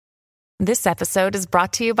This episode is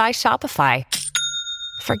brought to you by Shopify.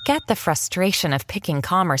 Forget the frustration of picking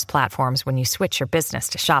commerce platforms when you switch your business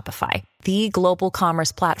to Shopify, the global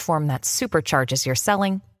commerce platform that supercharges your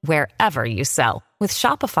selling wherever you sell. With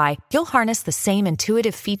Shopify, you'll harness the same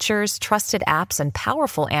intuitive features, trusted apps, and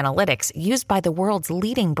powerful analytics used by the world's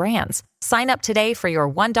leading brands. Sign up today for your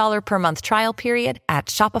 $1 per month trial period at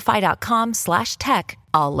shopify.com/tech,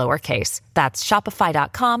 all lowercase. That's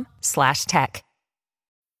shopify.com/tech.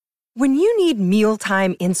 When you need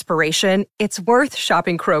mealtime inspiration, it's worth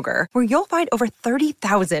shopping Kroger, where you'll find over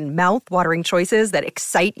 30,000 mouth-watering choices that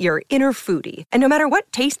excite your inner foodie. And no matter what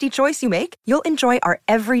tasty choice you make, you'll enjoy our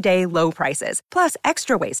everyday low prices, plus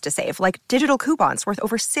extra ways to save, like digital coupons worth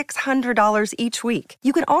over $600 each week.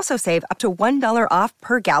 You can also save up to $1 off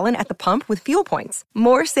per gallon at the pump with fuel points.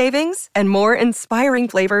 More savings and more inspiring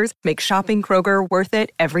flavors make shopping Kroger worth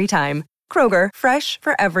it every time. Kroger, fresh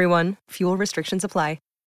for everyone. Fuel restrictions apply.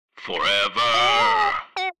 Forever.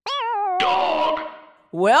 Dog.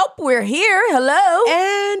 Well, we're here. Hello.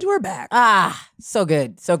 And we're back. So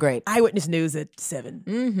good. So great. Eyewitness News at 7.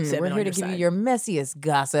 Mm-hmm. 7 We're here to give you your messiest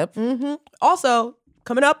gossip. Mm-hmm. Also,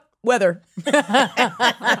 coming up, weather.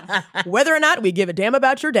 Whether or not we give a damn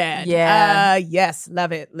about your dad. Yeah. Yes,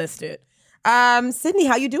 love it. List it. Sydney,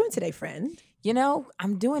 how you doing today, friend? You know,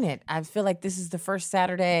 I'm doing it. I feel like this is the first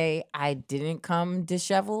Saturday I didn't come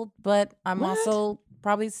disheveled, but I'm also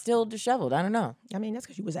probably still disheveled. I don't know. I mean, that's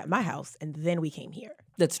because you was at my house and then we came here.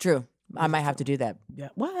 That's true. I might have to do that. Yeah.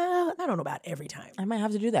 Well, I don't know about every time. I might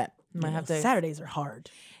have to do that. Saturdays are hard.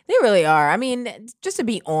 They really are. I mean, just to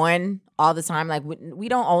be on all the time. Like, we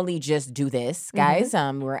don't only just do this, guys.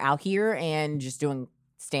 We're out here and just doing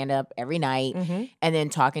stand-up every night and then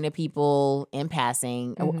talking to people in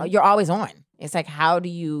passing. You're always on. It's like, how do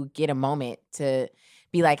you get a moment to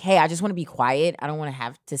be like, hey, I just want to be quiet. I don't want to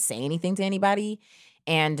have to say anything to anybody.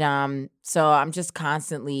 And so I'm just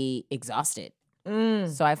constantly exhausted.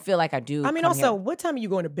 So I feel like I do. I mean, also, what time are you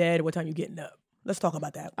going to bed? What time are you getting up? Let's talk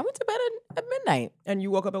about that. I went to bed at midnight. And you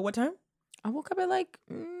woke up at what time? I woke up at like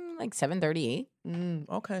 7:38.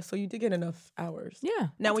 Okay, so you did get enough hours. Yeah.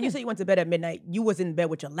 Now, when you say you went to bed at midnight, you was in bed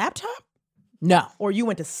with your laptop? No. Or you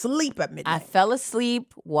went to sleep at midnight? I fell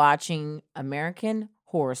asleep watching American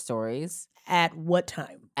Horror Stories. At what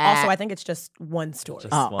time? Also, I think it's just one story.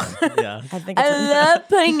 Just one, yeah. I think it's love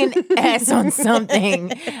putting an S on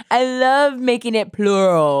something. I love making it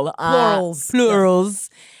plural. Plurals.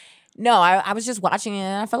 No, I was just watching it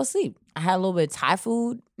and I fell asleep. I had a little bit of Thai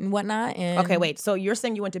food and whatnot. And Okay, wait. So you're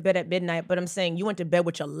saying you went to bed at midnight, but I'm saying you went to bed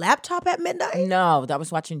with your laptop at midnight? No, I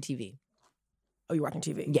was watching TV. Oh, you were watching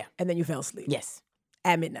TV? Yeah. And then you fell asleep? Yes.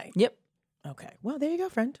 At midnight? Yep. Okay. Well, there you go,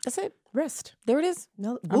 friend. That's it. Rest. There it is.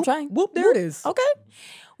 No, I'm trying. Whoop, there it is. Okay.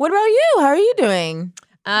 What about you? How are you doing?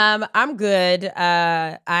 I'm good.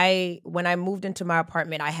 When I moved into my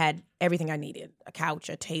apartment, I had everything I needed. A couch,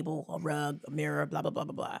 a table, a rug, a mirror, blah, blah, blah,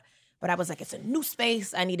 blah, blah. But I was like, it's a new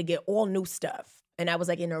space. I need to get all new stuff. And I was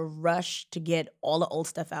like in a rush to get all the old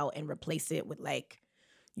stuff out and replace it with like,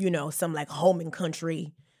 some like home and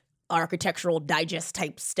country architectural digest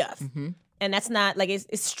type stuff. And that's not like,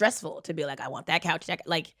 it's stressful to be like, I want that couch.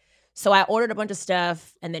 So I ordered a bunch of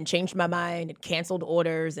stuff and then changed my mind and canceled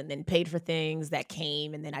orders and then paid for things that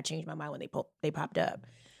came. And then I changed my mind when they popped up.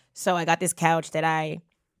 So I got this couch that I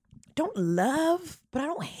don't love, but I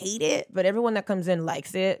don't hate it. But everyone that comes in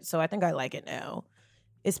likes it. So I think I like it now.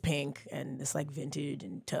 It's pink and it's like vintage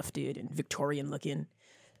and tufted and Victorian looking.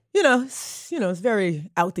 It's very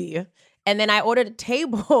out there. And then I ordered a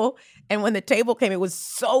table, and when the table came, it was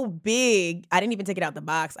so big. I didn't even take it out the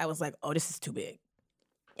box. I was like, oh, this is too big.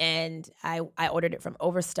 And I ordered it from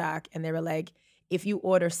Overstock, and they were like, if you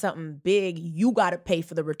order something big, you got to pay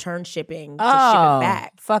for the return shipping to ship it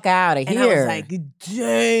back. Fuck out of and here. I was like,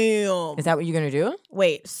 damn. Is that what you're going to do?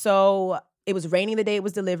 Wait, so it was raining the day it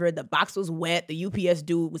was delivered. The box was wet. The UPS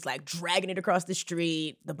dude was like dragging it across the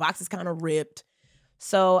street. The box is kind of ripped.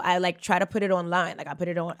 So I like try to put it online. Like I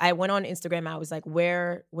went on Instagram. I was like,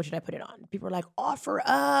 what should I put it on? People were like, Offer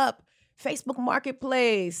Up, Facebook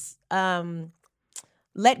Marketplace,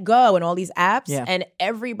 Let Go, and all these apps. Yeah. And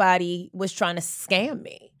everybody was trying to scam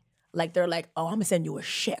me. Like they're like, oh, I'm gonna send you a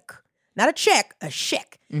check. Not a check, a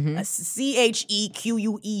check. A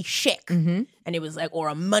CHEQUE check. And it was like, or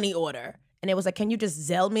a money order. And it was like, can you just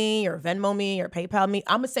Zelle me or Venmo me or PayPal me?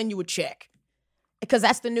 I'm gonna send you a check. Because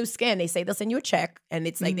that's the new scam. They say they'll send you a check, and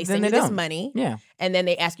it's like they send you this money. Yeah. And then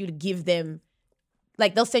they ask you to give them,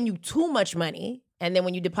 like they'll send you too much money, and then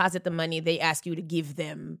when you deposit the money, they ask you to give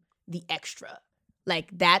them the extra.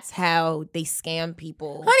 Like that's how they scam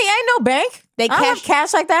people. Honey, I ain't no bank. I don't have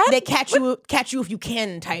cash like that. They catch you if you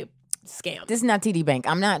can type. scam. This is not TD Bank.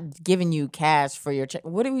 I'm not giving you cash for your check.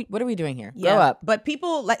 What are we doing here? Yeah. Grow up. But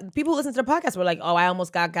people who listen to the podcast were like, oh, I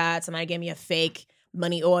almost got. Somebody gave me a fake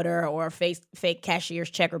money order or a fake cashier's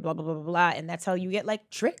check or blah, blah, blah, blah, blah. And that's how you get like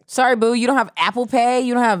tricked. Sorry, boo. You don't have Apple Pay.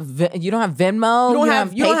 You don't have Venmo. You don't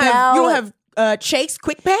PayPal. you don't have Chase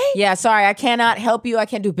Quick Pay. Yeah, sorry. I cannot help you. I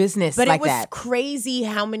can't do business But like it was that. crazy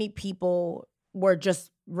how many people were just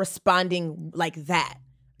responding like that.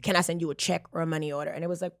 Can I send you a check or a money order? And it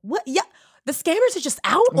was like, what? Yeah. The scammers are just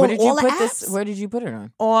out on all the apps. Where did you put it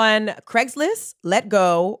on? On Craigslist, Let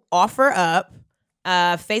Go, Offer Up,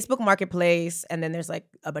 Facebook Marketplace, and then there's like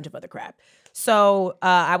a bunch of other crap. So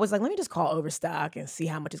I was like, let me just call Overstock and see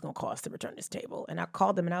how much it's going to cost to return this table. And I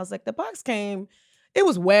called them and I was like, the box came, it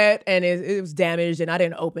was wet and it was damaged and I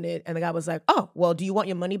didn't open it. And the guy was like, oh, well, do you want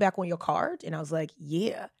your money back on your card? And I was like,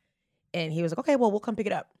 yeah. And he was like, okay, well, we'll come pick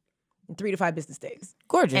it up in 3 to 5 business days.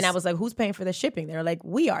 Gorgeous. And I was like, who's paying for the shipping? They're like,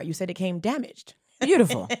 we are. You said it came damaged.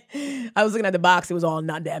 Beautiful. I was looking at the box. It was all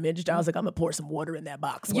not damaged. I was like, I'm going to pour some water in that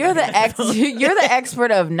box. You're the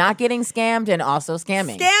expert of not getting scammed and also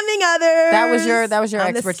scamming. Scamming others. That was your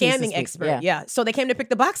I'm expertise. the scamming expert. Yeah. So they came to pick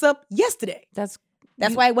the box up yesterday. That's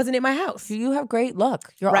why it wasn't in my house. You have great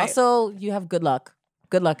luck. You have good luck.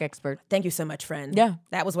 Good luck, expert. Thank you so much, friend. Yeah.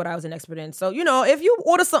 That was what I was an expert in. So, if you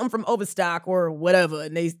order something from Overstock or whatever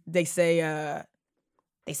and they say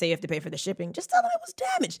you have to pay for the shipping, just tell them it was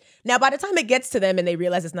damaged. Now, by the time it gets to them and they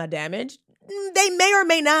realize it's not damaged, they may or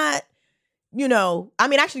may not,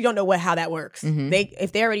 I actually don't know how that works. Mm-hmm.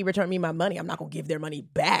 If they already returned me my money, I'm not going to give their money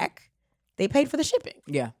back. They paid for the shipping.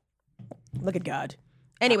 Yeah. Look at God.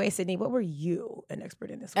 Anyway, Sydney, what were you an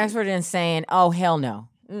expert in this week? Expert in saying, oh, hell no.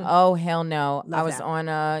 Oh, hell no. Love I was that. on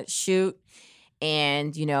a shoot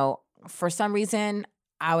and, for some reason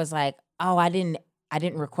I was like, oh, I didn't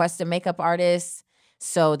request a makeup artist.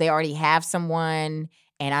 So they already have someone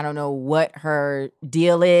and I don't know what her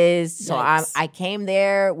deal is. So I came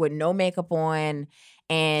there with no makeup on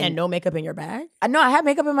and no makeup in your bag? No, I had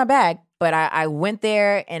makeup in my bag, but I went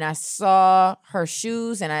there and I saw her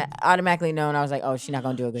shoes and I automatically know and I was like, oh, she's not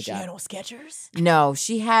going to do a good job. She had on Skechers? No,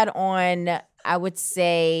 she had on, I would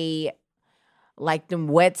say, like them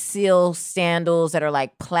wet seal sandals that are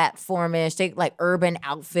like platformish. They like Urban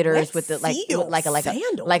Outfitters with the like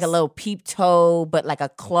a little peep toe, but like a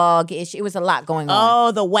clog-ish. It was a lot going on.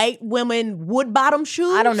 Oh, the white women wood bottom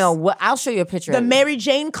shoes? I don't know. I'll show you a picture. The Mary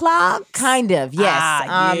Jane clogs? Kind of,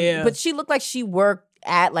 yes. Yeah. But she looked like she worked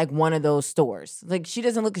at like one of those stores. Like she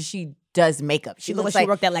doesn't look like she does makeup. She looked like she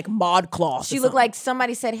worked at like ModCloth. She looked like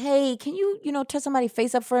somebody said, hey, can you, touch somebody's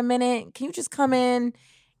face up for a minute? Can you just come in?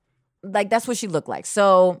 Like, that's what she looked like.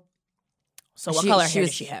 So what color hair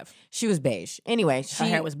did she have? She was beige. Anyway, her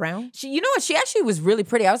hair was brown? You know what? She actually was really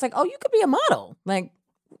pretty. I was like, oh, you could be a model. Like,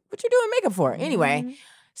 what you doing makeup for? Mm-hmm. Anyway,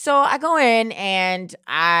 so I go in and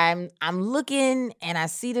I'm looking and I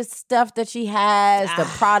see the stuff that she has, the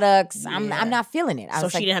products. Yeah. I'm not feeling it. So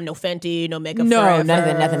she didn't have no Fenty, no makeup. No, forever.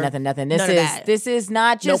 nothing. This is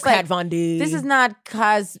not just no Kat Von D. This is not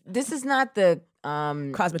the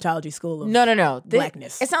cosmetology school of no.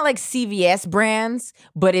 blackness. It's not like CVS brands,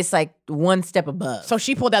 but it's like one step above. So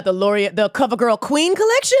she pulled out the L'Oreal, the CoverGirl Queen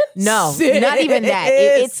collection? No, not even that.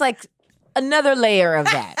 It's like another layer of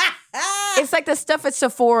that. It's like the stuff at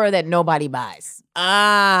Sephora that nobody buys.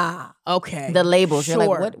 Ah, okay. The labels. Sure. You're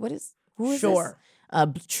like, who is this?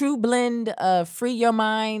 True Blend, Free Your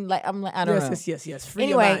Mind. Like I don't know. Yes. Free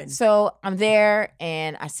your mind. So I'm there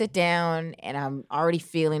and I sit down and I'm already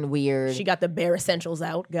feeling weird. She got the bare essentials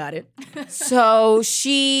out. Got it. So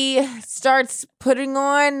she starts putting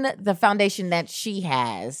on the foundation that she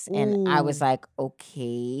has. And I was like,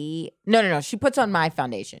 okay. No. She puts on my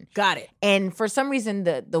foundation. Got it. And for some reason,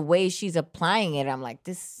 the way she's applying it, I'm like,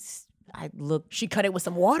 She cut it with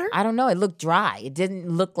some water? I don't know. It looked dry. It didn't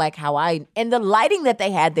look like and the lighting that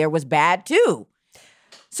they had there was bad too.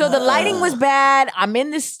 So the lighting was bad. I'm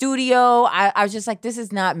in the studio. I was just like, this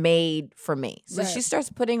is not made for me. So she starts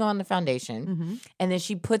putting on the foundation and then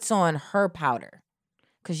she puts on her powder.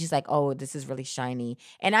 Because she's like, oh, this is really shiny.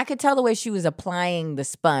 And I could tell the way she was applying the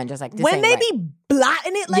sponge. I was like, this when ain't they right. be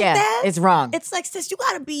blotting it like that? It's wrong. It's like, sis, you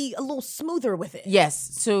got to be a little smoother with it.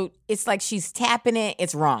 Yes. So it's like she's tapping it.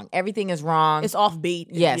 It's wrong. Everything is wrong. It's offbeat.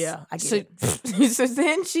 Yes. Yeah, I get it. So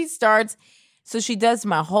then she starts, she does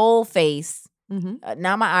my whole face.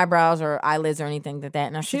 Not my eyebrows or eyelids or anything like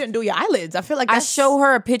that. And she didn't do your eyelids. I feel like I show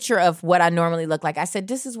her a picture of what I normally look like. I said,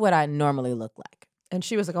 this is what I normally look like. And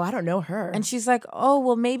she was like, oh, I don't know her. And she's like, oh,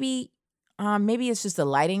 well, maybe it's just the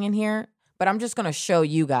lighting in here, but I'm just gonna show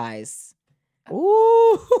you guys.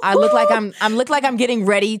 Ooh, I look like I'm getting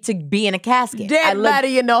ready to be in a casket. Dead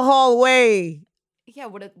body in the hallway. Yeah,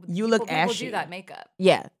 You look people ashy. do that makeup.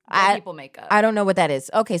 Yeah. People makeup. I don't know what that is.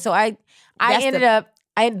 Okay, so I ended up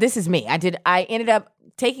this is me. I ended up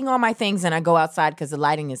taking all my things and I go outside because the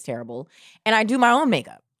lighting is terrible. And I do my own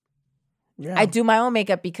makeup. Yeah. I do my own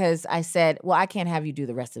makeup because I said, well, I can't have you do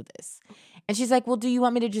the rest of this. And she's like, well, do you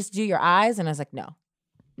want me to just do your eyes? And I was like, no,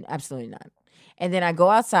 absolutely not. And then I go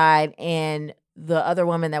outside and the other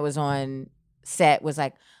woman that was on set was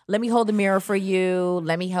like, let me hold the mirror for you.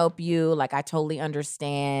 Let me help you. Like, I totally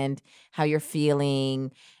understand how you're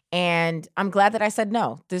feeling. And I'm glad that I said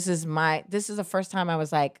no. This is the first time I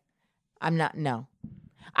was like, no.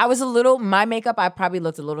 I was my makeup, I probably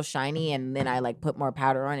looked a little shiny and then I like put more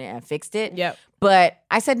powder on it and fixed it. Yep. But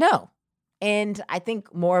I said no. And I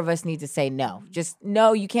think more of us need to say no. Just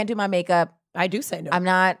no, you can't do my makeup. I do say no. I'm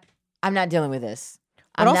not dealing with this.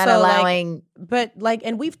 But I'm not also, allowing.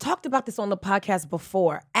 And we've talked about this on the podcast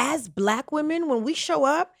before. As Black women, when we show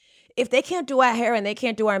up, if they can't do our hair and they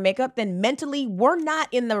can't do our makeup, then mentally we're not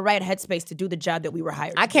in the right headspace to do the job that we were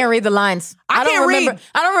hired. I can't read the lines. I can't read.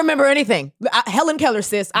 I don't remember anything. Helen Keller,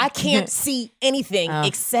 sis, I can't see anything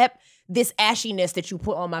except this ashiness that you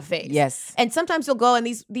put on my face. Yes. And sometimes you'll go and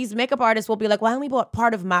these makeup artists will be like, well, I only bought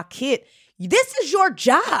part of my kit. This is your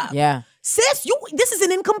job. Yeah. Sis, this is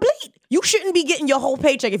an incomplete. You shouldn't be getting your whole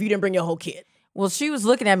paycheck if you didn't bring your whole kit. Well, she was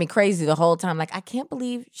looking at me crazy the whole time. Like, I can't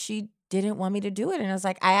believe she didn't want me to do it. And I was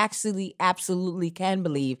like, I actually absolutely can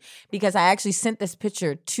believe, because I actually sent this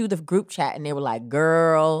picture to the group chat and they were like,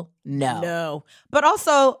 girl, no. No. But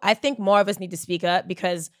also, I think more of us need to speak up,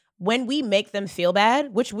 because when we make them feel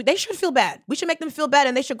bad, they should feel bad. We should make them feel bad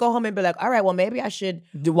and they should go home and be like, all right, well, maybe I should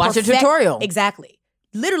watch a tutorial. Exactly.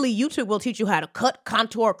 Literally, YouTube will teach you how to cut,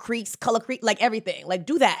 contour, crease, color crease, like everything. Like,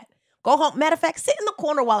 do that. Go home. Matter of fact, sit in the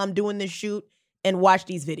corner while I'm doing this shoot and watch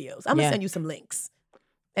these videos. I'm going to send you some links.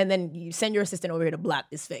 And then you send your assistant over here to block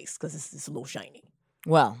this face because it's a little shiny.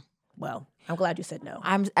 Well, I'm glad you said no.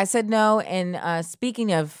 I said no. And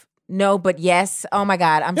speaking of no, but yes. Oh my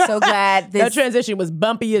God, I'm so glad. That transition was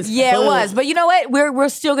bumpy as fuck. Yeah, it was. But you know what? We're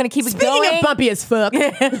still gonna keep it going. Speaking of bumpy as fuck,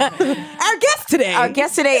 our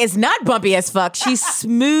guest today is not bumpy as fuck. She's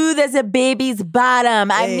smooth as a baby's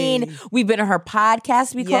bottom. I mean, we've been on her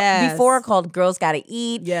podcast before called Girls Gotta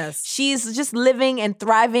Eat. Yes. She's just living and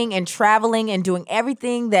thriving and traveling and doing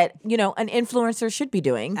everything that, an influencer should be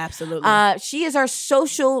doing. Absolutely. She is our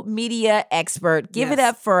social media expert. Give it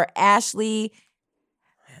up for Ashley.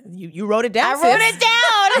 You wrote it down. I wrote it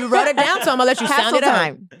down. You wrote it down, so I'm gonna let you sound it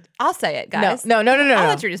out. I'll say it, guys. No.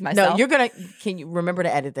 I'll introduce myself. No, can you remember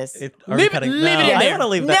to edit this? Leave it in there. I want to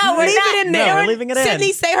leave that. No, we're leave it in there. No, we're leaving it in.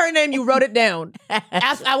 Sydney, say her name. You wrote it down.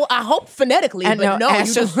 I hope phonetically, but no.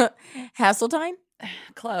 Hesseltine?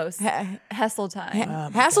 Close. Hesseltine.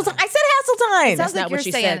 Hesseltine. I said Hesseltine. It sounds like you're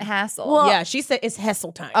saying hassle. Well, yeah, she said it's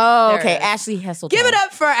Hesseltine. Oh, There okay. it is. Ashley Hesseltine. Give it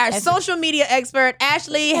up for our social media expert,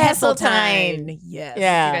 Ashley Hesseltine. Yes.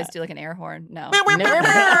 Yeah. You guys do like an air horn? No.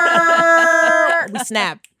 We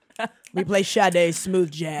snap. We play Sade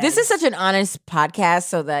smooth jazz. This is such an honest podcast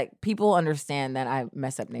so that people understand that I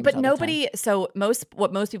mess up names But all the nobody, so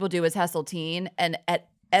what most people do is Hesseltine, and at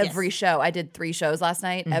every show, I did 3 shows last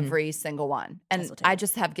night, every single one. And I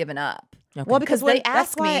just have given up. Okay. well because they that's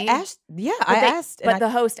ask why me. I asked. Yeah, But I they- asked. But the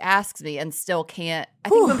host asks me and still can't. I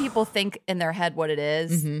think when people think in their head what it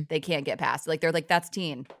is, they can't get past it. Like, they're like, that's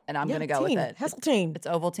teen, and I'm going to go with it. Hesseltine. It's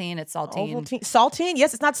Ovaltine, it's Saltine. Ovaltine. Saltine.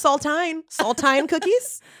 Yes, it's not Saltine. Saltine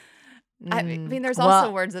cookies. I mean, there's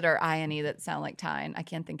also words that are I-N-E that sound like tine. I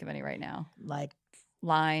can't think of any right now. Like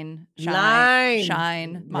Line, Line.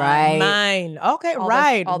 shine, mine. Right. mine. Okay, All the-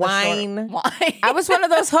 right. all the short- Wine. Wine. I was one of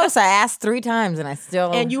those hosts. I asked 3 times and I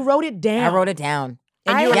still. And you wrote it down. I wrote it down.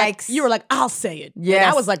 And you were like, Yikes. I'll say it. And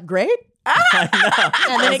Yes. I was like, great. I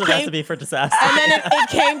know. And then That's it a came- recipe for disaster. And then it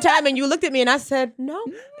came time, and you looked at me, and I said, no,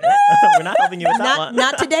 We're not helping you with that one.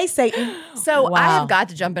 not today, Satan. So I Wow. have got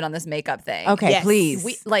to jump in on this makeup thing. Okay, Yes.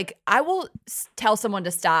 please. I will tell someone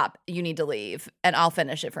to stop. You need to leave, and I'll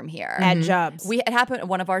finish it from here. At jobs. It happened at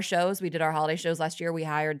one of our shows. We did our holiday shows last year. We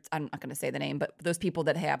hired, I'm not going to say the name, but those people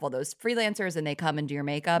that have all those freelancers and they come and do your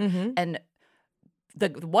makeup. And the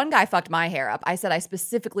one guy fucked my hair up. I said I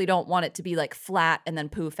specifically don't want it to be like flat and then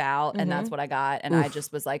poof out, and that's what I got. And I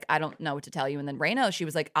just was like, I don't know what to tell you. And then Raina, she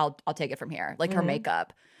was like, I'll take it from here. Like her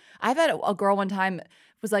makeup. I've had a girl one time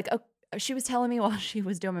was like, she was telling me while she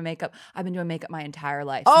was doing my makeup, I've been doing makeup my entire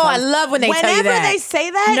life. Oh, I love when they tell you Whenever that. they say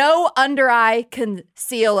that, No under eye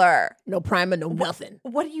concealer. no primer, no nothing.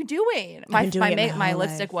 What are you doing? been doing it my whole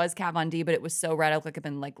lipstick was Kat Von D, but it was so red. I looked like I've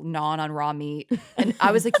been like gnawing on raw meat. And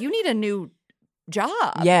I was like, you need a new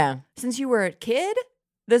job. Yeah. Since you were a kid,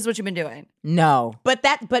 this is what you've been doing. No.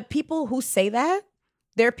 But people who say that,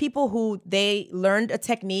 There are people who they learned a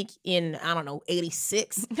technique in, I don't know,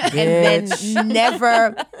 86 and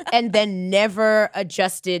then never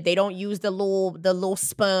adjusted. They don't use the little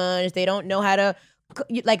sponge. They don't know how to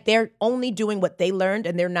like they're only doing what they learned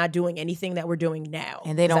and they're not doing anything that we're doing now.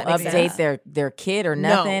 And they don't update their kit or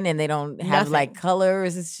nothing, and they don't have like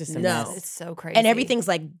colors. It's just a mess. It's so crazy. And everything's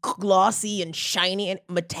like glossy and shiny and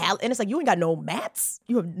metallic. And it's like, you ain't got no mattes.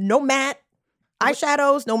 You have no matte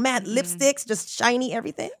eyeshadows, no matte lipsticks, just shiny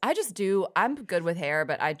everything. I'm good with hair,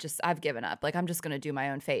 but I've given up. Like, I'm just going to do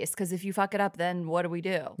my own face. Because if you fuck it up, then what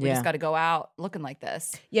do? We just got to go out looking like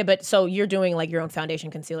this. Yeah, but so you're doing like your own foundation,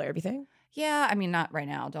 concealer, everything? Yeah, I mean, not right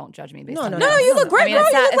now. Don't judge me based on No, you look great, I mean, girl.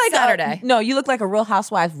 It's like Saturday. You look like a real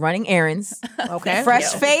housewife running errands. Okay.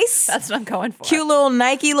 Fresh face. That's what I'm going for. Cute little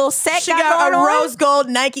Nike little set. She got a rose gold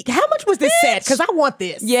Nike. How much was this set? Because I want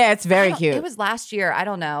this. Yeah, it's very cute. It was last year. I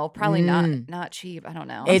don't know. Probably not cheap. I don't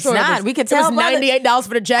know. It's not. We could tell. It was $98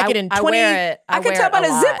 for the jacket and $20. I wear it. I could tell by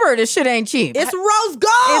the zipper. This shit ain't cheap. It's rose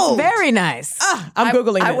gold. It's very nice. I'm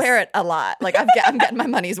Googling this. I wear it a lot. Like, I'm getting my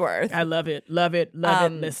money's worth. I love it. Love it. Love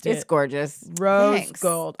it. List it. It's gorgeous. Rose Thanks.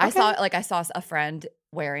 gold. I saw a friend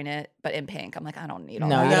wearing it, but in pink. I'm like, I don't need all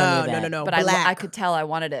No, that. you don't need that. No. But Black. I could tell I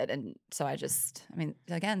wanted it, and so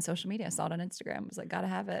again, social media. I saw it on Instagram. I was like, gotta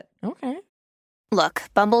have it. Okay. Look,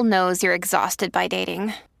 Bumble knows you're exhausted by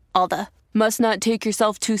dating. All the must not take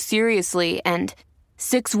yourself too seriously and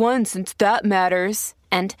 6'1" since that matters.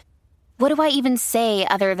 And what do I even say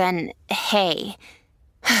other than hey?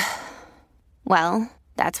 Well,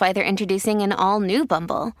 that's why they're introducing an all-new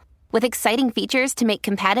Bumble with exciting features to make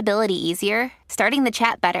compatibility easier, starting the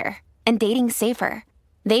chat better, and dating safer.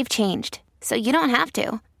 They've changed, so you don't have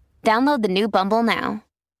to. Download the new Bumble now.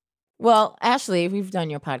 Well, Ashley, we've done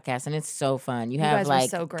your podcast, and it's so fun. You have guys were like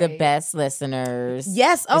so the great. best listeners.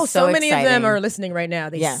 Yes. Oh, It's so many of them exciting. are listening right now.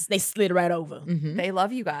 They slid right over. They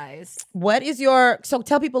love you guys. What is so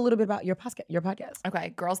tell people a little bit about your podcast. Okay,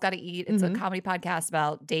 Girls Gotta Eat. It's a comedy podcast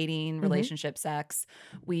about dating, relationship, sex.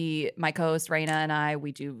 My co-host Raina and I,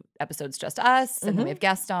 we do episodes just us, and then we have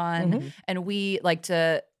guests on, and we like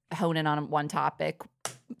to hone in on one topic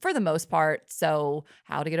for the most part. So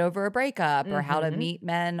how to get over a breakup or how to meet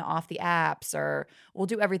men off the apps, or we'll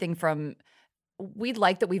do everything from, we'd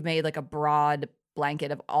like that we've made like a broad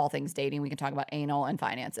blanket of all things dating. We can talk about anal and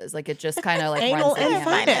finances. Like, it just kind of like Anal runs and in.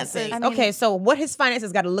 finances. I mean, Okay, so what his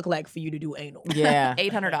finances got to look like for you to do anal? Yeah.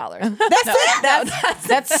 $800. That's it.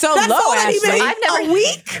 That's so That's low, all that he Ashley. made? A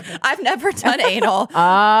week? I've never done anal.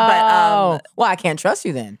 Oh. Well, I can't trust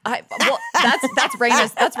you then. That's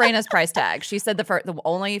Raina's price tag. She said the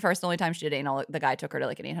only time she did anal, the guy took her to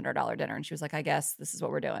like an $800 dinner, and she was like, I guess this is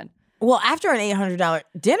what we're doing. Well, after an $800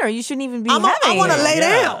 dinner, you shouldn't even be having I want to it. lay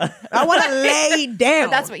down. I want to lay down. But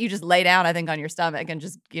that's what you just lay down, I think, on your stomach and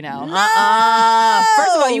just, First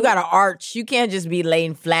of all, you got to arch. You can't just be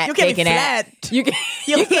laying flat, You can't be taking flat. it. You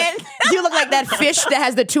can't. You look like that fish that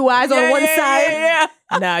has the two eyes on one side. Yeah.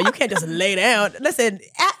 Nah, you can't just lay down. Listen,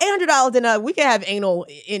 $800 dinner, we can have anal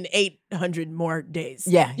in 800 more days.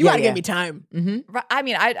 Yeah, You got to yeah. give me time. I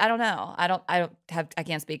mean, I don't know. I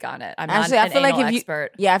can't speak on it. I'm Actually, not I feel an like anal if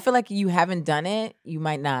expert. I feel like you haven't done it, you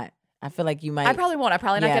might not. I feel like you might. I probably won't. I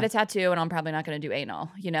probably not Yeah. get a tattoo, and I'm probably not going to do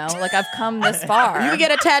anal. You know, like, I've come this far. You can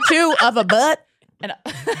get a tattoo of a butt. And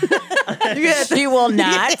She will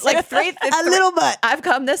not. like a little butt. I've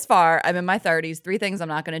come this far. I'm in my 30s. 3 things I'm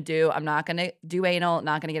not going to do. I'm not going to do anal,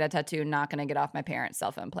 not going to get a tattoo, not going to get off my parents'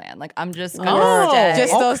 cell phone plan. Like, I'm just going to stay.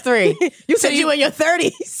 Just those 3. You said you in your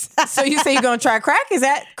 30s. So you say you're gonna try crack?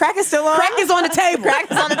 Crack is still on? Crack is on the table.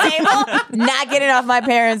 Crack is on the table. Not getting off my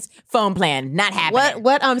parents' phone plan. Not happening.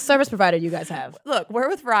 What service provider you guys have? Look, we're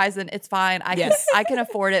with Verizon. It's fine. I can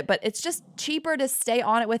afford it, but it's just cheaper to stay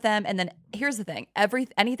on it with them. And then here's the thing: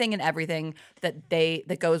 anything and everything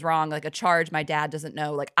that goes wrong, like a charge my dad doesn't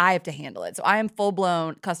know, like, I have to handle it. So I am full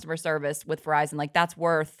blown customer service with Verizon. Like, that's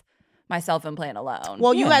worth my cell phone plan alone.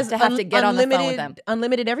 Well, you guys to have to get on the phone with them.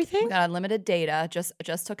 Unlimited everything? We got unlimited data. Just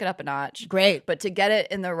took it up a notch. Great. But to get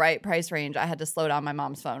it in the right price range, I had to slow down my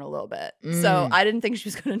mom's phone a little bit. So I didn't think she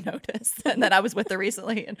was going to notice. And then I was with her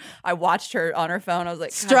recently, and I watched her on her phone. I was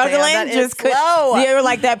like, Struggling, "God damn, that is slow." You ever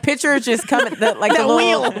like that picture is just coming,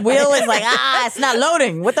 the wheel is like, it's not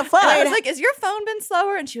loading. What the fuck? I was like, "Has your phone been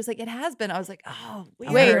slower?" And she was like, "It has been." I was like, "Oh,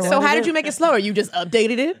 weird." Wait, so how did you make it slower? You just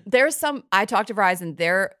updated it? I talked to Verizon.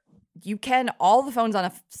 All the phones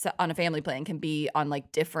on a family plan can be on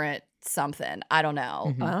like different something. I don't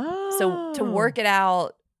know. So to work it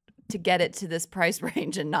out, to get it to this price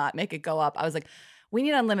range and not make it go up, I was like, we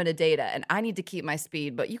need unlimited data and I need to keep my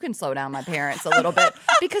speed, but you can slow down my parents a little bit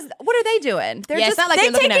because what are they doing? They're it's not like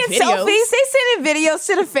they're looking at taking videos. selfies. They sending videos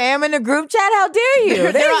to the fam in the group chat. How dare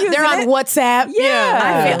you? They're on WhatsApp.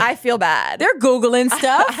 Yeah. I feel bad. They're Googling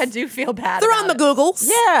stuff. I do feel bad. They're on the Googles.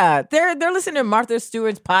 Yeah, they're listening to Martha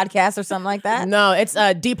Stewart's podcast or something like that. No, it's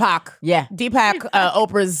Deepak. Yeah. Deepak,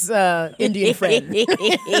 Oprah's Indian friend.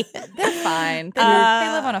 They're fine. They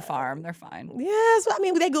live on a farm. They're fine. Yes, I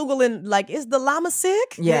mean, they Googling, like, is the llama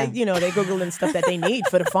sick? Yeah. They Googling stuff that they need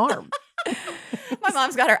for the farm. My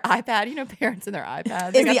mom's got her iPad. You know, parents and their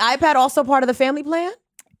iPads. Is the iPad also part of the family plan?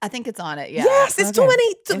 I think it's on it. Yeah. Yes, it's too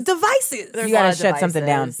many devices. There's You a lot gotta of shut something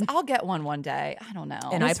down. devices. I'll get one day. I don't know.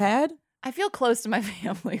 An iPad? I feel close to my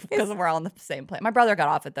family because we're all on the same plan. My brother got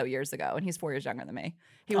off it though years ago, and he's 4 years younger than me.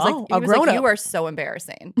 He was like, you are so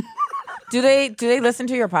embarrassing. Do they listen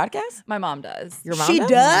to your podcast? My mom does. Your mom She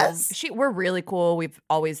does? We're really cool. We've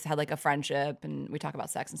always had like a friendship, and we talk about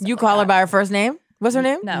sex and stuff. You like call her that. by her first name? What's her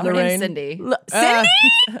name? No, her Lorraine. name's Cindy. Cindy?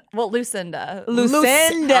 Well, Lucinda.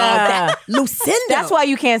 Lucinda. Lucinda. That's why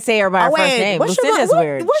you can't say her by her first name. Lucinda's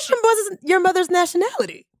weird. What's your mother's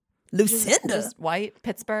nationality? Lucinda. Just white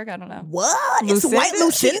Pittsburgh. I don't know. What? It's Lucinda? white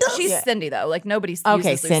Lucinda? She's Cindy though. Like nobody uses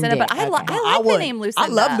Okay, Lucinda, Cindy. but I like the name Lucinda.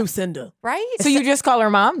 I love Lucinda. Right? So you just call her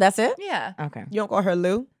mom? That's it? Yeah. Okay. You don't call her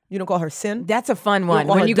Lou? You don't call her Sin? That's a fun one.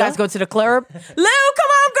 call When her you guys Duh? go to the club, Lou,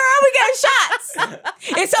 come on, girl, we getting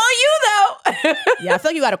shots. It's on you though. Yeah, I feel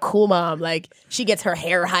like you got a cool mom. Like, she gets her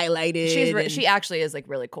hair highlighted. She actually is like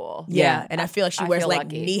really cool. Yeah, and I feel like she I wears feel like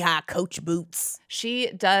lucky. knee-high Coach boots. She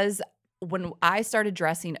does. When I started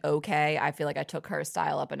dressing okay, I feel like I took her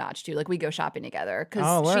style up a notch too. Like we go shopping together because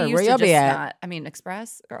Oh, word. she used Where to y'all just be at? not. I mean,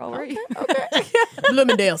 Express girl. Where are you?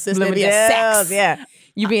 Bloomingdale, sister. Bloomingdale's, Sex. yeah.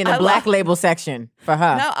 You be in the I black love- label section for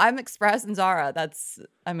her. No, I'm Express and Zara. That's.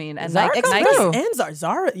 I mean, and Zara Nike. comes Nike. through. And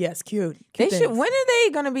Zara, yes, cute. They Cute should. things. When are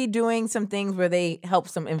they going to be doing some things where they help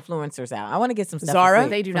some influencers out? I want to get some stuff. Zara?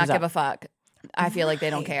 They do not give a fuck. I feel like they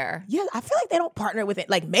don't care. Yeah, I feel like they don't partner with it.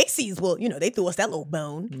 Like Macy's will, they threw us that little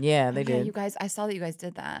bone. Yeah, they Yeah, did. you guys. I saw that you guys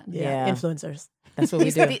did that. Yeah. Influencers. That's what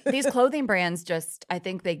we do. These clothing brands just. I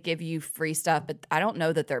think they give you free stuff, but I don't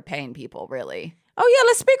know that they're paying people really. Oh yeah,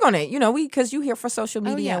 let's speak on it. Because you here for social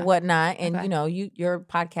media yeah. and whatnot, and Okay. your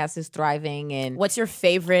podcast is thriving. And What's your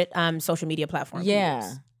favorite social media platform? to yeah,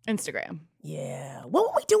 use? Instagram. Yeah. What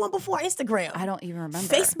were we doing before Instagram? I don't even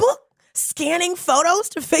remember. Facebook? Scanning photos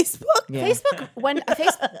to Facebook? yeah. Facebook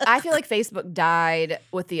I feel like Facebook died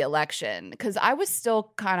with the election because I was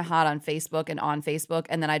still kind of hot on Facebook,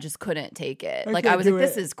 and then I just couldn't take it. Like I was like,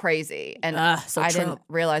 this is crazy, and So I didn't Trump.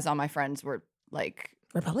 realize all my friends were like,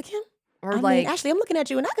 Republican? or I like, mean, Ashley, I'm looking at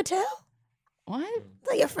you and I could tell. what?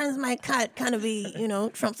 That your friends might kind of be,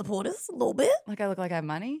 Trump supporters a little bit. Like I look like I have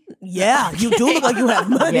money? Yeah, you do look like you have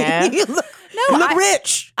money. Yeah. you look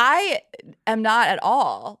rich. I am not at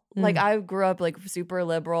all. Mm. Like I grew up like super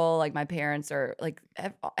liberal. Like my parents are like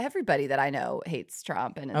everybody that I know hates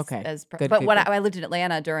Trump and is, Okay. Good but when people. I lived in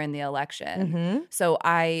Atlanta during the election, so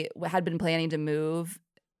I had been planning to move,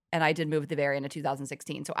 and I did move at the very end of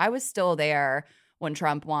 2016. So I was still there when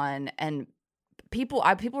Trump won, and people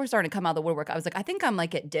were starting to come out of the woodwork. I was like, I think I'm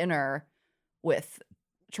like at dinner with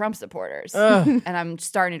Trump supporters, and I'm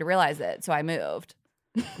starting to realize it. So I moved.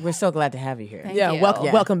 We're so glad to have you here. Thank Yeah, you.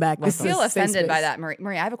 welcome back. I This feel is safe offended by space. that, Marie.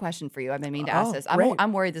 Marie, I have a question for you. I've been meaning to ask this. great.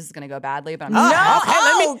 I'm worried this is going to go badly, but I'm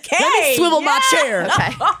No, okay, let me swivel my chair.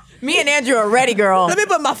 Okay. Me and Andrew are ready, girl. Let me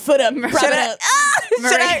put my foot up. Prop it up.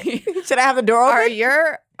 Marie, Should I have the door are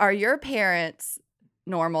open? your parents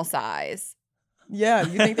normal size? Yeah,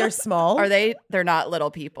 you think they're small? They're not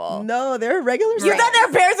little people? No, they're regular size. You thought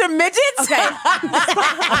their parents are midgets? Okay.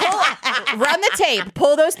 Run the tape.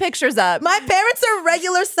 Pull those pictures up. My parents are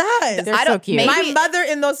regular size. They're I so don't- cute. maybe- My mother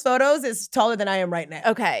in those photos is taller than I am right now.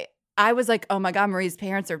 Okay. I was like, oh my God, Marie's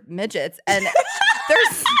parents are midgets. And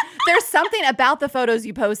there's something about the photos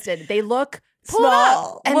you posted. They look pull it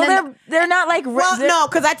Small. up. And Well, then they're not like Well, no,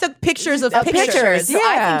 because I took pictures of pictures. So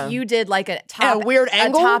I yeah. think you did like a weird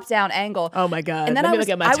angle? top-down angle. Oh my God. And then Let I me was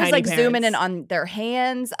look at my I was tiny like zooming in parents. on their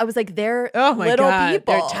hands. I was like, they're Oh my little God.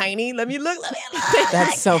 people. They're tiny. Let me look.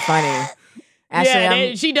 That's so funny.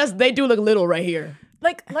 Ashley, Yeah, they do look little right here.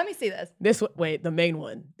 Like, let me see this. Wait, the main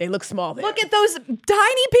one. They look small there. Look at those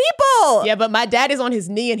tiny people. Yeah, but my dad is on his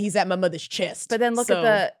knee and he's at my mother's chest. But then look So,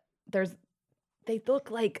 at they look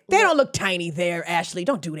like They don't look tiny there, Ashley.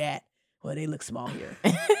 Don't do that. Well, they look small here.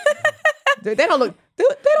 they don't look. They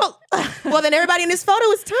don't. Well, then everybody in this photo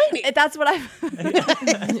is tiny. That's what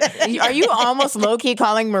I. are you almost low key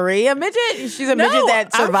calling Marie a midget? She's a midget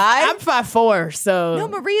that survived. I'm 5'4", so No,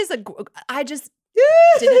 Marie is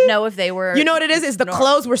didn't know if they were. You know what it is? Is the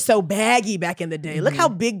clothes were so baggy back in the day. Look how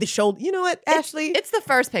big the shoulder. You know what, Ashley? It's the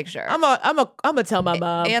first picture. I'm gonna tell my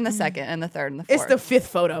mom. And the second, and the third, and the fourth. It's the fifth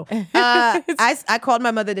photo. I called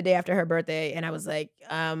my mother the day after her birthday, and I was like,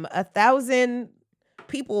 1,000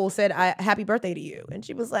 people said happy birthday to you, and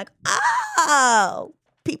she was like, oh.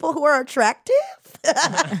 People who are attractive,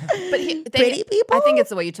 pretty people. I think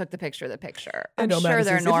it's the way you took the picture. I'm sure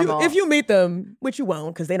they're normal. If you meet them, which you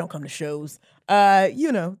won't because they don't come to shows.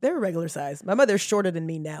 They're regular size. My mother's shorter than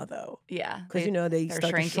me now, though. Yeah, because they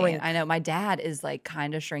start shrinking. to shrink. I know my dad is like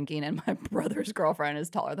kind of shrinking, and my brother's girlfriend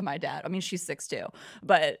is taller than my dad. I mean, she's 6'2",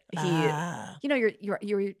 but he,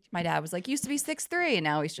 you're my dad was like used to be 6'3", and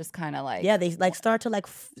now he's just kind of like they like start to like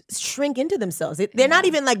shrink into themselves. They're not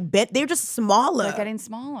even like bent. They're just smaller. They're getting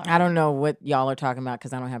smaller. I don't know what y'all are talking about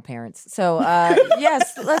because I don't have parents. So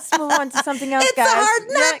yes, let's move on to something else, guys. It's a hard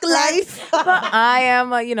knock life. I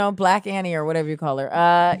am, Black Annie or whatever you call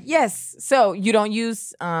her. Yes. So you don't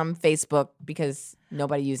use Facebook because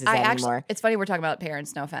nobody uses that anymore. It's funny we're talking about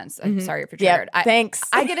parents. No offense. I'm sorry if you're triggered. Thanks.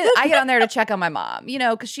 I get on there to check on my mom,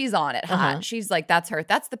 because she's on it hot. She's like, that's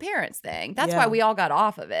the parents thing. That's why we all got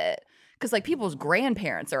off of it. Because like people's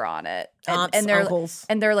grandparents are on it, aunts, and they're uncles,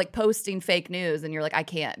 and they're like posting fake news, and you're like, I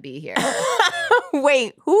can't be here.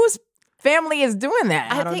 Wait, whose family is doing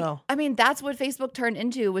that? I don't know. I mean, that's what Facebook turned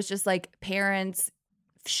into, was just like parents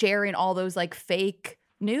sharing all those like fake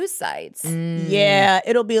news sites. Yeah,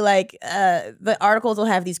 it'll be like the articles will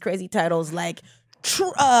have these crazy titles like,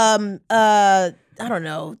 I don't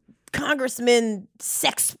know, congressman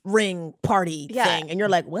sex ring party thing, and you're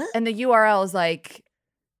like, what? And the URL is like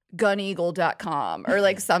guneagle.com or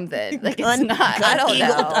like something. Like it's not. I don't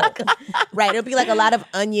know. Right. It'll be like a lot of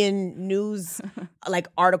Onion news like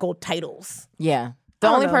article titles. Yeah. The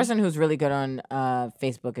only person who's really good on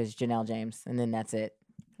Facebook is Janelle James, and then that's it.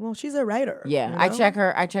 Well, she's a writer. Yeah. I check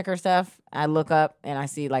her stuff. I look up and I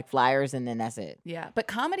see like flyers, and then that's it. Yeah. But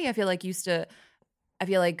comedy, I feel like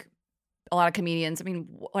a lot of comedians, I mean,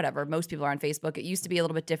 whatever, most people are on Facebook. It used to be a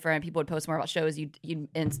little bit different. People would post more about shows. You'd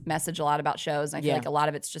message a lot about shows. And I feel like a lot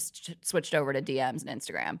of it's just switched over to DMs and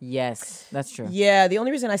Instagram. Yes, that's true. Yeah, the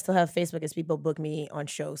only reason I still have Facebook is people book me on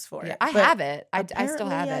shows for it. I have it. I still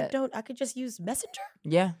have it. I could just use Messenger.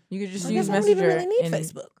 Yeah, you could just use I Messenger. don't even really need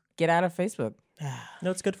Facebook. Get out of Facebook. No,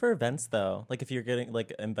 it's good for events though. Like if you're getting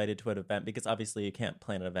like invited to an event, because obviously you can't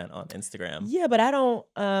plan an event on Instagram. Yeah, but I don't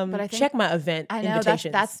check my event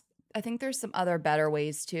invitations. I think there's some other better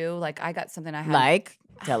ways too. Like I got something I had. Like,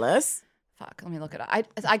 tell us. Fuck, let me look it up.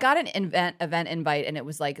 I got an event invite, and it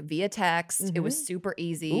was like via text. Mm-hmm. It was super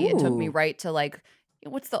easy. It took me right to like,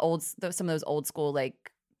 what's some of those old school like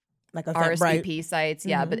RSVP sites.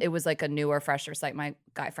 Yeah, but it was like a newer, fresher site. My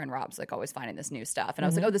guy friend Rob's like always finding this new stuff. And I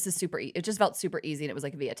was like, oh, this is super it just felt super easy, and it was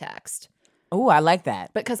like via text. Oh, I like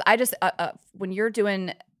that. Because I just, when you're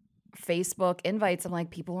doing Facebook invites, I'm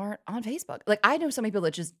like, people aren't on Facebook. Like I know so many people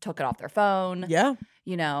that just took it off their phone. Yeah.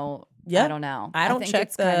 I don't know. I don't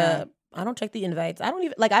check the invites. I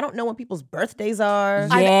don't know when people's birthdays are.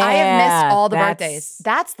 I have missed all the birthdays.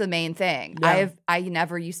 That's the main thing. Yeah. I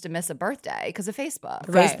never used to miss a birthday because of Facebook.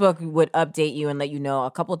 Facebook would update you and let you know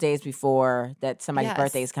a couple days before that somebody's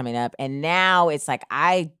birthday is coming up. And now it's like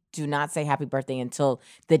I do not say happy birthday until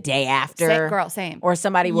the day after. Same. Or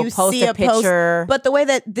somebody will post a picture. But the way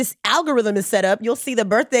that this algorithm is set up, you'll see the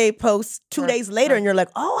birthday post 2 days later, and you're like,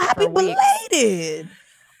 oh, happy belated.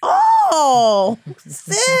 Oh,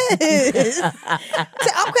 sis. Okay,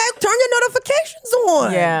 turn your notifications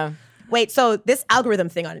on. Yeah. Wait, so this algorithm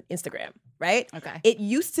thing on Instagram, right? Okay. It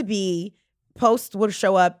used to be posts would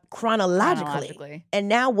show up chronologically. And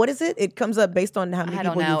now what is it? It comes up based on how many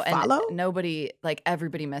people you follow? And nobody, like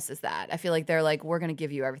everybody misses that. I feel like they're like, we're going to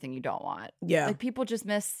give you everything you don't want. Yeah. Like people just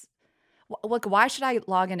miss, look, why should I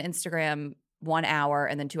log in Instagram 1 hour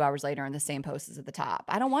and then 2 hours later and the same post is at the top?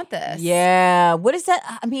 I don't want this. Yeah. What is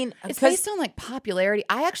that? I mean, it's based on like popularity.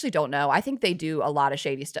 I actually don't know. I think they do a lot of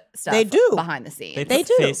shady stuff. They do behind the scenes. They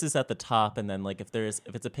put faces at the top, and then like if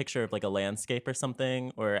it's a picture of like a landscape or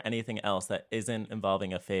something or anything else that isn't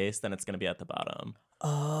involving a face, then it's going to be at the bottom.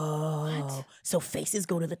 Oh, what? So faces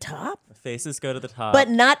go to the top? Faces go to the top, but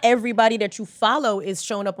not everybody that you follow is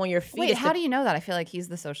showing up on your feed. Wait, how do you know that? I feel like he's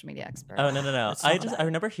the social media expert. Oh no! I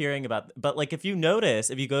remember hearing about, but like if you notice,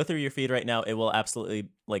 if you go through your feed right now, it will absolutely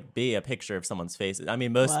like be a picture of someone's face. I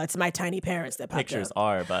mean, most it's my tiny parents that pictures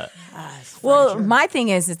are, but well, my thing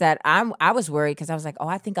is that I was worried because I was like, oh,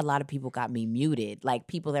 I think a lot of people got me muted, like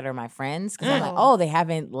people that are my friends, because I'm like, oh, they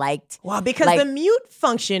haven't liked. Well, because the mute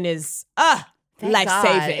function is Thank life God.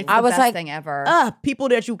 saving. It's I the was best like, thing ever. People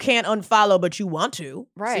that you can't unfollow but you want to.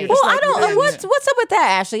 Right. So you're Well, just I like, don't. you're- What's up with that,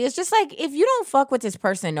 Ashley? It's just like if you don't fuck with this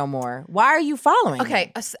person no more, why are you following?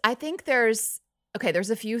 Okay, them? I think there's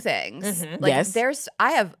a few things. Mhm. Like Yes.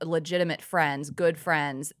 I have legitimate friends, good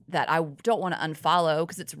friends that I don't want to unfollow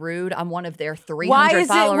because it's rude. I'm one of their 300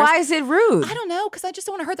 followers. Why is it rude? I don't know, because I just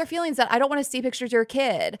don't want to hurt their feelings. That I don't want to see pictures of your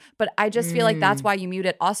kid, but I just feel like that's why you mute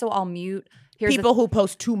it. Also, I'll mute people who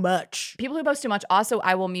post too much. people who post too much. Also,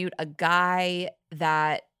 I will mute a guy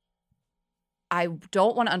that I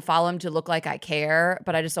don't want to unfollow him to look like I care,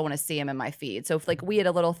 but I just don't want to see him in my feed. So if like we had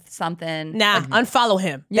a little something, Nah, unfollow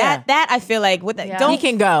him. Yeah. That I feel like with that. Yeah. Don't He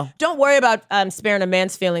can go. Don't worry about sparing a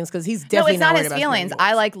man's feelings because he's no, definitely it's not worried his about feelings. sparing I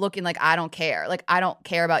yours. like looking like I don't care. Like I don't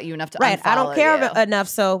care about you enough to right. I don't unfollow care you. enough,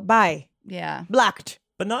 so bye. Yeah. Blocked.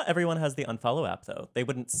 But not everyone has the unfollow app though. They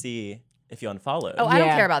wouldn't see if you unfollowed. Oh, I don't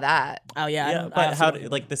Yeah. care about that. Oh yeah. yeah, but how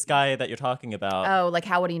like this guy that you're talking about? Oh, like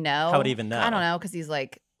how would he know? How would he even know? I don't know because he's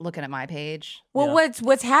like looking at my page. Well, Yeah.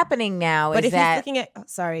 what's happening now But is if that he's looking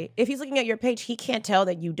at if he's looking at your page, he can't tell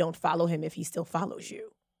that you don't follow him if he still follows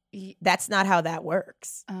you. That's not how that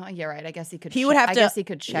works. You're right. I guess he could. He would have I to- guess he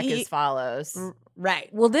could check his follows. Right.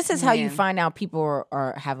 well, this is how you Man. find out people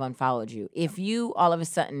have unfollowed you. If you all of a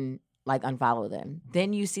sudden like unfollow them,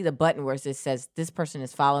 then you see the button where it says this person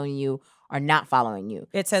is following you or not following you.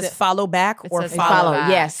 It says follow back It or says follow. follow back.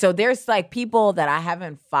 Yes. So there's like people that I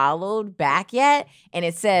haven't followed back yet, and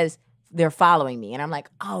it says they're following me, and I'm like,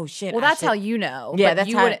 oh shit. Well, I that's should- how you know. Yeah, but that's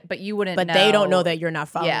you how- wouldn't. But you wouldn't. But know. they don't know that you're not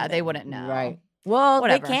following. Yeah, they them. wouldn't know. Right. Well,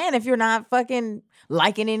 Whatever. they can if you're not fucking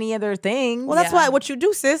liking any other thing. Well, that's Yeah. why what you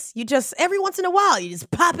do, sis, you just every once in a while you just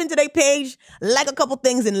pop into their page, like a couple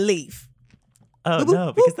things, and leave. Oh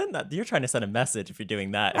no, because then you're trying to send a message if you're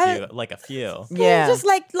doing that. If you like a few. Yeah. Just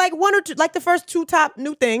like one or two, like the first two top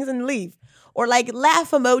new things, and leave. Or like laugh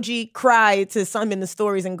emoji, cry to some in the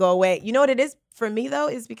stories and go away. You know what it is for me though,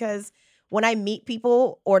 is because when I meet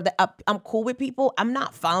people or I'm cool with people, I'm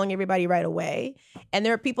not following everybody right away. And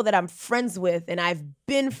there are people that I'm friends with and I've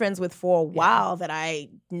been friends with for a while that I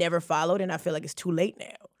never followed, and I feel like it's too late now.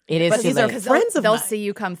 It is But too these are late. Because friends of they'll mine. see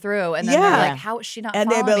you come through, and then Yeah. they're like, "How is she not?" And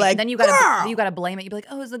they'll following be me? like, And then "Girl!" you gotta blame it. You be like,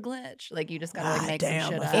 "Oh, it's a glitch." Like you just gotta like God make damn,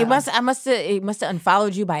 some shit but up. It must have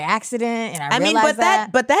unfollowed you by accident, and I mean,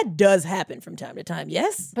 realized but that does happen from time to time.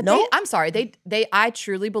 Yes, But no. I'm sorry. I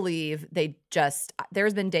truly believe they just.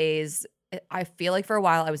 There's been days. I feel like for a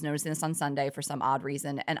while I was noticing this on Sunday for some odd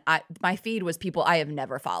reason, and my feed was people I have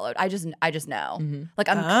never followed. I just know. Like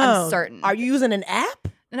I'm certain. Are you using an app?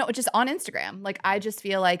 No, it's just on Instagram. Like I just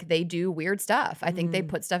feel like they do weird stuff. I think they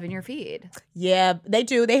put stuff in your feed, Yeah, they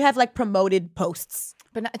do. They have like promoted posts.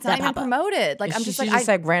 but it's That not even pop up. promoted. Like I'm she's just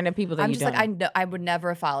like random people that I'm you just don't. like I know I would never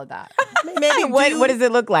have followed that. Maybe what does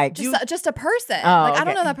it look like? Just a person. Oh, like I okay.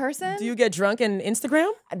 don't know that person. Do you get drunk in Instagram?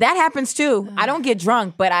 That happens too. I don't get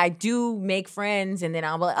drunk, but I do make friends, and then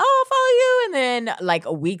I'll be like, "Oh, I'll follow you," and then like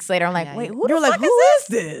a weeks later, I'm like, Yeah, "Wait, you- who the You're like, fuck who is is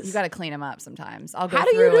this?" this? You got to clean them up sometimes. I'll go How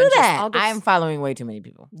do you through do and just- that? I'll go I'm following way too many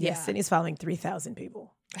people. Yeah, Sydney's following 3,000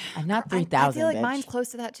 people. I'm not I 3,000. feel like bitch. mine's close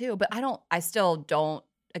to that too, but I still don't.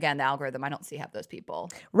 Again, the algorithm, I don't see half those people.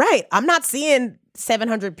 Right. I'm not seeing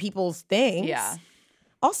 700 people's things. Yeah.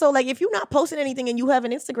 Also, like if you're not posting anything and you have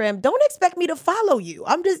an Instagram, don't expect me to follow you.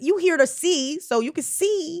 You here to see so you can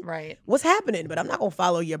see Right. what's happening, but I'm not gonna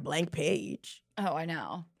follow your blank page. Oh, I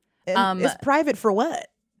know. And it's private for what?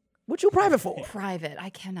 What you private for? Private.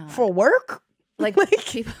 I cannot. For work? like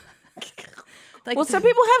people. Like Well, some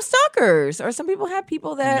people have stalkers, or some people have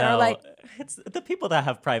people that are No, like, it's the people that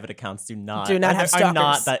have private accounts do not have are not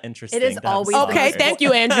stalkers. that interesting. It is to have always- Okay, stalkers. thank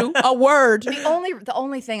you, Andrew. A word. the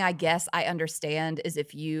only thing I guess I understand is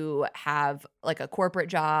if you have like a corporate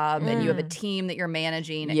job and you have a team that you're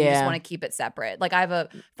managing and you just Yeah. want to keep it separate. Like I have a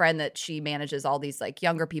friend that she manages all these like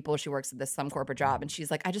younger people. She works at some corporate job, and she's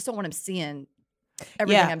like, I just don't want them seeing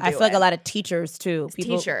everything I'm doing. I feel like a lot of teachers too.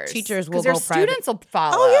 Teachers will because their go private. students will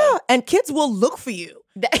follow. Oh yeah, and kids will look for you.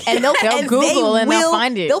 And they'll Google and they'll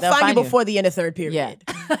find it. They'll They'll find you find you. before the end of third period.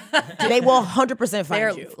 Yeah. They will 100% They're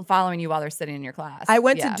find you. following you while they're sitting in your class. I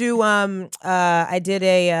went Yeah. to do I did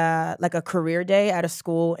a like a career day at a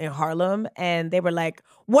school in Harlem, and they were like,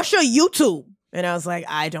 "What's your YouTube?" And I was like,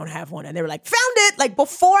 "I don't have one." And they were like, "Found it!" Like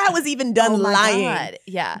before I was even done Oh my lying. God.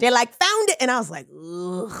 Yeah. They're like, "Found it," and I was like,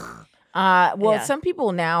 "Ugh." well, Yeah. some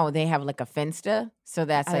people now they have like a Finsta, so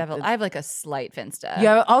that's I like have like a slight Finsta.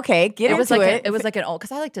 yeah. Okay, get It was into like it. it was like an old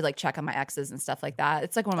because I like to like check on my exes and stuff like that.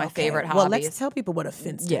 It's like one of my favorite Well, hobbies. let's tell people what a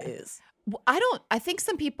Finsta Yeah. is. Well, I think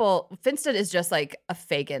some people Finsta is just like a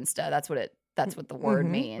fake Insta. That's what the word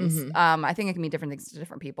means. I think it can mean different things to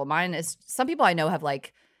different people. Mine is some people I know have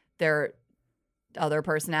like their other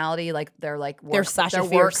personality. Like they're like They're Sasha their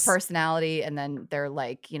work Fierce. personality, and then they're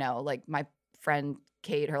like, you know, like my friend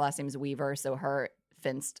Kate, her last name is Weaver, so her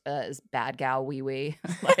Finst is bad gal wee wee,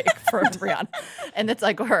 like for Brianna, and it's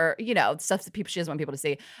like her, you know, stuff that she doesn't want people to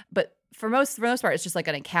see. But for most part, it's just like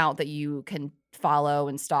an account that you can follow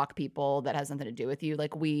and stalk people that has nothing to do with you.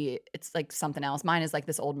 Like it's like something else. Mine is like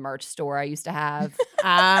this old merch store I used to have.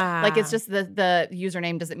 Like it's just the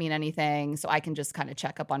username doesn't mean anything, so I can just kind of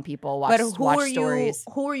check up on people, watch stories.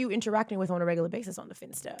 Who are you interacting with on a regular basis on the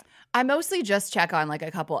Finsta? I mostly just check on like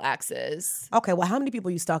a couple exes, Okay, well, how many people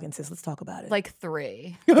are you stalking, sis? Let's talk about it. like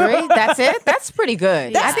 3. 3? That's it? That's pretty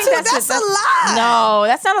good. I think that's a lot. No,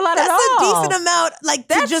 that's not a lot at all. That's a decent amount. Like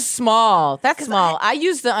That's just small. That's small. I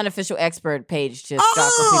use the unofficial expert page to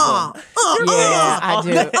stalk people. Yeah, I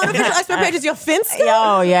do. The unofficial expert page is your Finsta?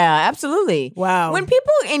 Oh yeah, absolutely. Wow. When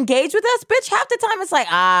people engage with us, bitch, half the time it's like,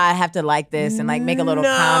 I have to like this and like make a little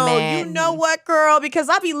comment. You know what, girl? Because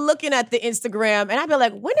I be looking at the Instagram and I be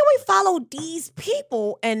like, when do we follow these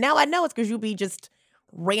people? And now I know it's because you be just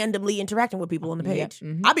randomly interacting with people on the page.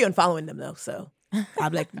 I be unfollowing them though, so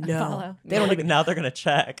I'm like, no, they don't even. Now they're gonna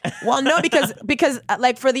check. Well, no, because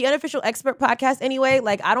like for the unofficial expert podcast anyway,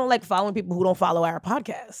 like I don't like following people who don't follow our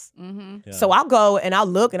podcast. Yeah. So I'll go and I'll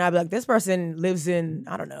look and I'll be like, this person lives in,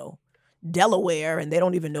 I don't know, Delaware, and they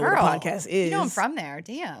don't even know Girl, what the podcast is. You know I'm from there.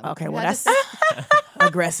 Damn. Okay, well Yeah, that's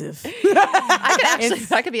aggressive.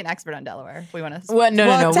 I could be an expert on Delaware if we want to. Well,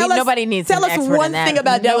 no. tell us- Nobody needs tell an us expert one in that. thing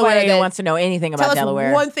about Delaware Nobody that- wants to know anything Tell about us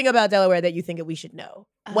Delaware. one thing about Delaware that you think that we should know.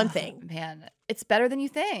 One thing. Man, it's better than you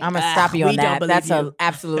think. I'm gonna stop you we on don't that. believe That's you. an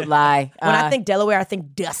absolute lie. When I think Delaware, I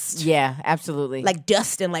think dust. yeah, absolutely. Like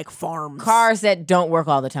dust and like farms. cars that don't work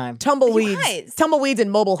all the time. Tumbleweeds. guys. Tumbleweeds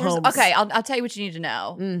and mobile homes. Okay, I'll tell you what you need to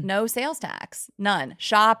know. No sales tax. None.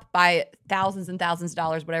 Shop, buy thousands and thousands of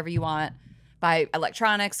dollars, whatever you want. Buy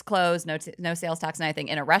electronics, clothes, no sales tax, and anything.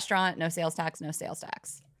 In a restaurant, no sales tax, no sales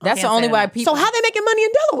tax. That's the Can't only say way enough. people. So how they making money in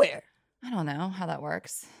Delaware? I don't know how that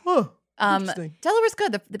works. Huh. Interesting. Delaware's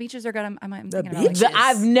good. The beaches are good. I'm thinking about beaches? like,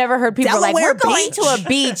 I've never heard people like, Delaware we're going Beach. to a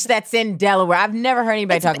beach that's in Delaware. I've never heard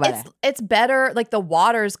anybody talk about that. it's better. Like the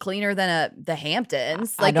water's cleaner than the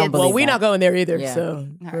Hamptons. I Like don't it's, believe Well, we're that. not going there either. Yeah. So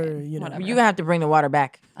right, you know, whatever. You're gonna have to bring the water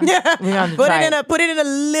back. yeah. We're gonna Put try it in a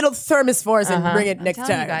little thermos for us and bring it I'm next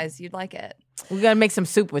telling time. you guys, you'd like it. We gotta make some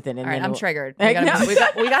soup with it. And All right, then I'm we'll- triggered. Hey,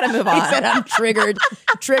 We gotta move on. He said I'm triggered.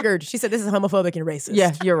 Triggered. She said this is homophobic and racist.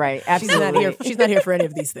 Yeah, you're right. She's not Absolutely. here. She's not here for any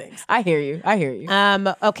of these things. I hear you.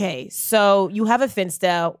 Okay, so you have a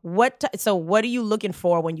Finsta. So what are you looking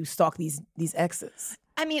for when you stalk these exes?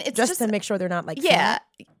 I mean, it's Just to make sure they're not like yeah,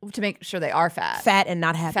 to make sure they are fat and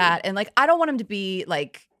not happy. fat, and like I don't want them to be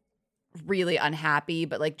like really unhappy,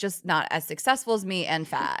 but like just not as successful as me and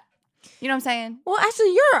fat. You know what I'm saying? Well,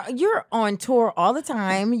 actually, you're on tour all the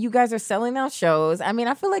time. You guys are selling out shows. I mean,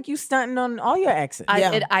 I feel like you stunting on all your exes.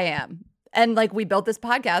 Yeah. I am, and like we built this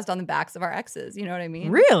podcast on the backs of our exes. You know what I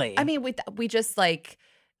mean? Really? I mean, we just like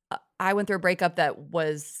I went through a breakup that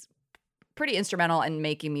was pretty instrumental in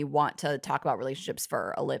making me want to talk about relationships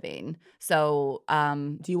for a living. So,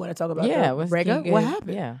 Do you want to talk about yeah. the breakup? What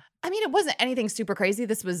happened? Yeah. I mean, it wasn't anything super crazy.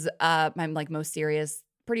 This was my like most serious,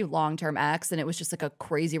 pretty long-term ex, and it was just like a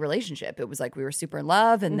crazy relationship. It was like we were super in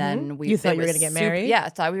love, and then You thought you were gonna get married? Yeah,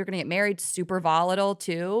 thought we were gonna get married. Super volatile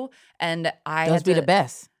too, and I Those had be to, the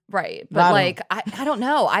best. right? But Bottom. like I don't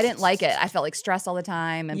know. I didn't like it. I felt like stressed all the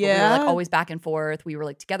time, and but we were Yeah. like always back and forth. We were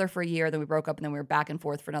like together for a year, then we broke up, and then we were back and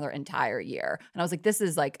forth for another entire year. And I was like, this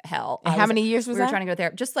is like hell. And how many years was we were that? trying to go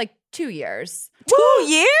there? Just like 2 years. 2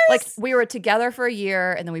 years? Like we were together for a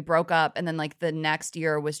year, and then we broke up, and then like the next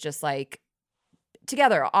year was just like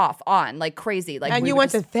together, off, on, like crazy. Like And we you were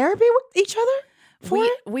went to just- therapy with each other? For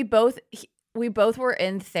it? we both were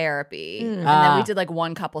in therapy, and then Ah. we did like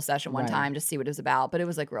one couple session one Right. time to see what it was about. But it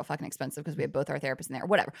was like real fucking expensive because we had both our therapists in there,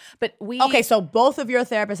 whatever. But we Okay, so both of your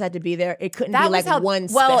therapists had to be there. It couldn't That be was like how- one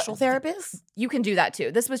well, special therapist? you can do that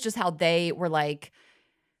too. This was just how they were like,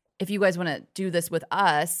 if you guys want to do this with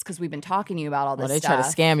us, because we've been talking to you about all this Well, they stuff.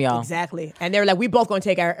 try to scam y'all. Exactly. And they were like, we both going to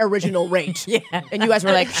take our original rate. Yeah. And you guys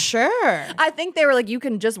were like, sure. I think they were like, you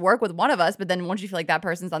can just work with one of us, but then once you feel like that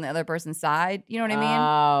person's on the other person's side, you know what I mean?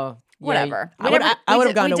 Oh. yeah. Whatever. I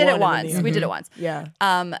would've gone we to did one it and once. then- We did it once. Yeah.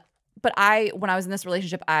 But when I was in this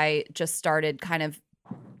relationship, I just started kind of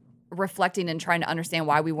reflecting and trying to understand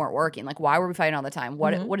why we weren't working. Like, why were we fighting all the time?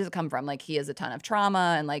 What does it come from? Like, he has a ton of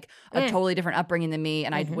trauma and like a totally different upbringing than me.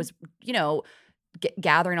 And I was, you know,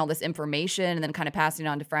 gathering all this information and then kind of passing it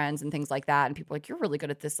on to friends and things like that. And people were like, you're really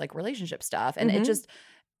good at this like relationship stuff. And it just,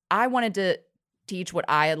 I wanted to teach what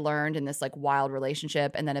I had learned in this like wild relationship,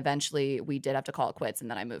 and then eventually we did have to call it quits, and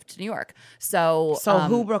then I moved to New York. So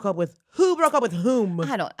who broke up with whom?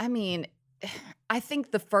 I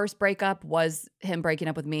think the first breakup was him breaking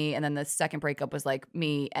up with me, and then the second breakup was like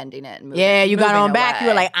me ending it. And moving, Yeah, you got on back. away. You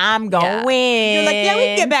were like, I'm going to win. You're like, yeah, we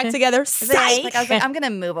can get back together. Psych. Like I was like, I'm gonna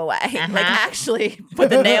move away. Like actually put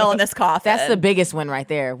the nail in this coffin. That's the biggest one right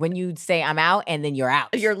there. When you say I'm out and then you're out.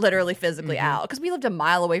 You're literally physically out because we lived a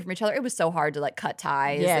mile away from each other. It was so hard to like cut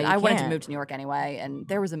ties. Yeah, and you I wanted to can't. move to New York anyway, and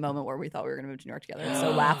there was a moment where we thought we were gonna move to New York together. It's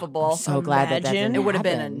so laughable. So glad that Imagine. didn't It would have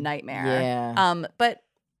been a happen. nightmare. Yeah. But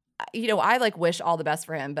you know, I like wish all the best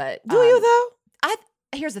for him. But Do you though?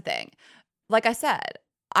 Here's the thing. Like I said,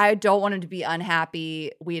 I don't want him to be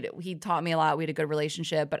unhappy. He taught me a lot. We had a good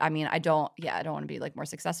relationship, but I mean, I don't want to be like more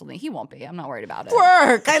successful than me. He won't be. I'm not worried about it.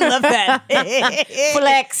 Work. I love that.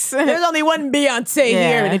 Flex. There's only one Beyonce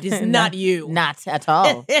here, and it is not you. Not at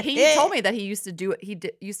all. He told me that he used to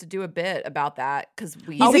do a bit about that because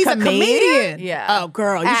we. He's a comedian. Yeah. Oh,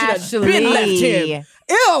 girl, you should have Ashley. been left him.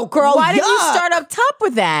 Ew, girl. Why didn't you yuck. start up top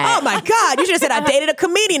with that? Oh my God! You should have said I dated a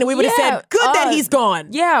comedian, and we would have Yeah. said, "Good that he's gone."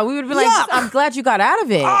 Yeah, we would be like, Yuck. I'm glad you got out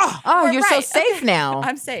of it. Oh, you're so right. safe Okay. now.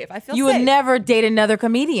 I'm safe. I feel You safe. would never date another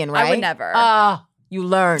comedian, right? I would never. You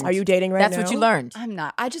learned. Are you dating right That's now? what you learned. I'm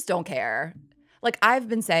not. I just don't care. Like I've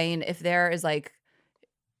been saying, if there is like,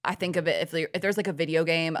 I think of it if there's like a video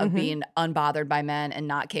game of being unbothered by men and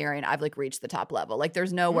not caring, I've like reached the top level. Like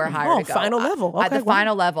there's nowhere higher to go. Final level. At Okay, the wow.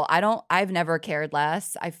 final level, I've never cared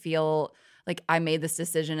less. I feel like I made this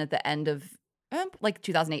decision at the end of like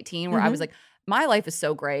 2018 where I was like, my life is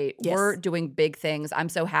so great. Yes. We're doing big things. I'm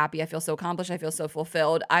so happy. I feel so accomplished. I feel so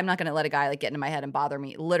fulfilled. I'm not going to let a guy like get into my head and bother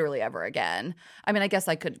me literally ever again. I mean, I guess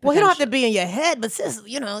I could. Well, he don't have to be in your head, but sis,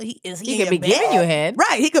 you know, he He in could your be bed? giving you head.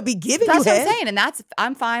 Right, he could be giving That's you what head. I'm saying, and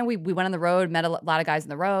I'm fine. We went on the road, met a lot of guys on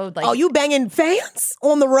the road. Like, Oh, you banging fans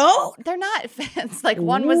on the road? they're not fans. Like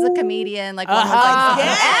one was a comedian. Like one was like,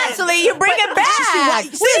 yes. Actually, you bring it back.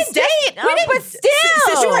 Sis, We didn't date. But still.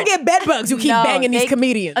 Since you want to get bed bugs, you keep No, banging these they-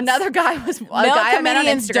 comedians. another guy was a No guy I met on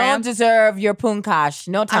comedians Instagram. don't deserve your punkash.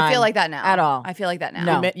 No time. I feel like that now At all. I feel like that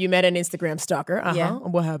now. No. You met an Instagram stalker. Yeah.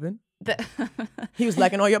 What happened? He was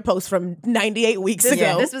liking all your posts from 98 weeks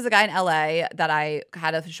ago. This was a guy in LA that I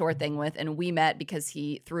had a short thing with, and we met because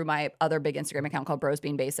he through my other big Instagram account called Bros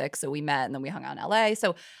Being Basic. So we met, and then we hung out in LA.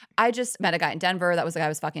 So I just met a guy in Denver. That was the guy I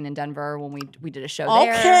was fucking in Denver when we did a show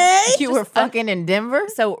there. Okay. You were fucking in Denver?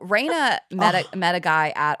 So Raina met a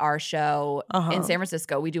guy at our show in San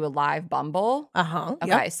Francisco. We do a live Bumble.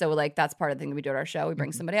 Okay, so like that's part of the thing that we do at our show. We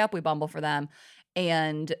bring somebody up, we Bumble for them,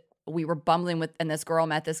 and we were bumbling with, and this girl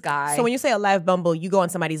met this guy. So when you say a live Bumble, you go on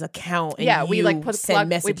somebody's account and we you like send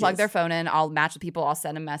messages. we plug their phone in. I'll match with people. I'll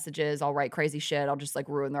send them messages. I'll write crazy shit. I'll just like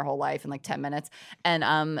ruin their whole life in like 10 minutes.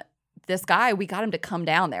 And this guy, we got him to come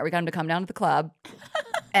down there. We got him to come down to the club.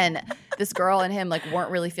 And this girl and him like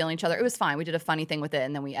weren't really feeling each other. It was fine. We did a funny thing with it,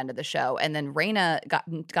 and then we ended the show. And then Raina got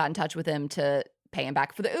in touch with him to pay him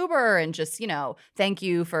back for the Uber and just, you know, thank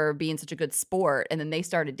you for being such a good sport. And then they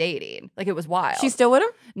started dating. Like it was wild. She's still with him?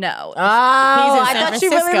 No. Oh, He's in I San thought she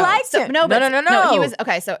really Francisco. liked So, him. no, but no. he was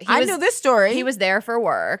okay. So I knew this story. He was there for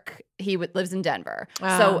work. He lives in Denver.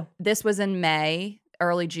 So this was in May,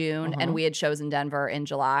 early June, and we had shows in Denver in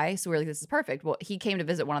July. So we were like, this is perfect. Well, he came to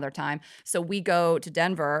visit one other time. So we go to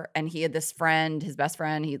Denver, and he had this friend, his best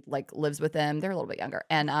friend. He like lives with him. They're a little bit younger.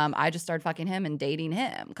 And I just started fucking him and dating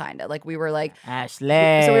him, kind of. Like we were like, Ashley.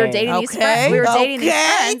 so we were dating these friends. We were dating these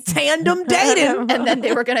friends. Tandem dating. And then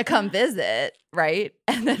they were going to come visit, right?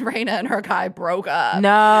 And then Raina and her guy broke up. No.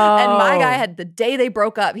 And my guy had, the day they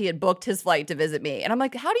broke up, he had booked his flight to visit me. And I'm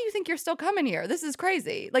like, how do you think you're still coming here? This is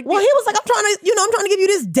crazy. Like, Well, he was like, I'm trying to give you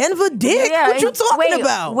this Denver dick. Yeah, what you talking wait,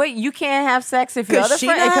 about? Wait, you can't have sex if your 'Cause other she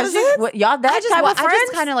friend, not because having sex? y'all that type of I friends?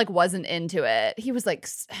 just kind of like wasn't into it. He was like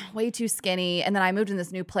way too skinny. And then I moved in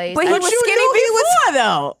this new place. But he And was you skinny knew he was- before,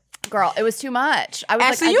 though. girl, it was too much. I was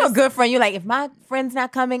Actually, like, you're a good friend. You're like, if my friend's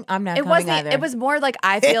not coming, I'm not It coming wasn't. either. It was more like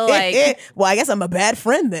I feel like well, I guess I'm a bad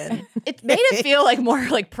friend then. it made it feel like more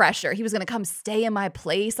like pressure. He was gonna come stay in my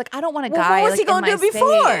place. Like I don't want a Well, guy. what was he like, in gonna my do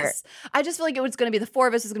before? space. I just feel like it was gonna be the four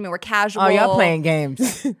of us. It was gonna be more casual. Oh, y'all playing games.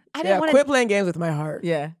 I didn't Yeah, want quit to. playing games with my heart.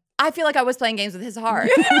 Yeah. I feel like I was playing games with his heart.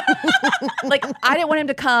 Like I didn't want him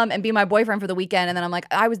to come and be my boyfriend for the weekend, and then I'm like,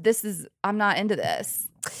 I'm not into this.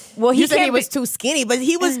 Well, You said he can't was too skinny, but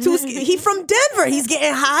he was too skinny. He from Denver. He's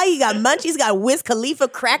getting high. He got munchies. He got Wiz Khalifa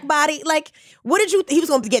crack body. Like, what did you? He was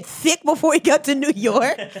going to get thick before he got to New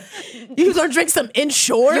York. He was going to drink some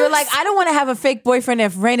Ensure. You're like, I don't want to have a fake boyfriend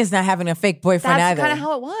if Raina's not having a fake boyfriend That's either. kind of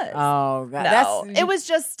how it was. Oh, God. No, it was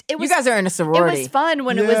just. It was. You guys are in a It sorority. was fun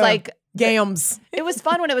when it was like Gams. It was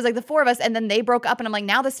fun when it was like the four of us, and then they broke up, and I'm like,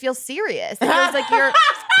 now this feels serious. It feels like you're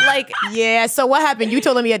like. Yeah, so what happened? You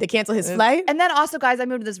told him he had to cancel his flight? And then also, guys, I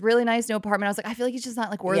moved to this really nice new apartment. I was like, I feel like he's just not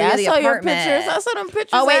like worthy Yeah, of the I saw your apartment. pictures. I saw them pictures.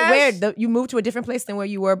 Oh, wait, Ash. where? You moved to a different place than where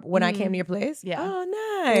you were when I came to your place? Yeah. Oh,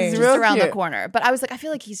 It's nice. just around the cute. corner. But I was like, I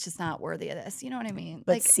feel like he's just not worthy of this. You know what I mean?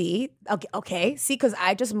 But Like, see, okay, see, because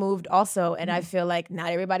I just moved also, and I feel like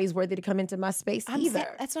not everybody's worthy to come into my space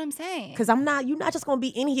either. That's what I'm saying. Because you're not just gonna be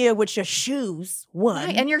in here with your shoes. One,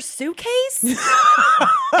 Right, and your suitcase,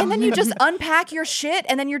 and then you just unpack your shit,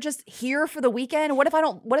 and then you're just here for the weekend. What if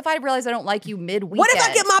I realize I don't like you mid-weekend? what if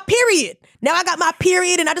I get my period? Now I got my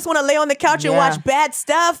period, and I just want to lay on the couch and watch bad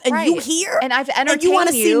stuff, and you Right. here, and I've and entertained you want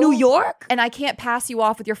to see New York, and I can't pass you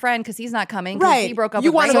off with your friend because he's not coming. Because right? he broke up.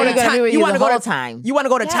 You with want to go to Raina. gonna be with you wanna the go whole to time. You want to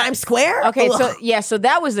go to Times Square? Okay, Ugh. so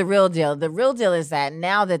that was the real deal. The real deal is that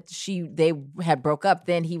now that they had broke up,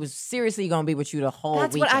 then he was seriously going to be with you the whole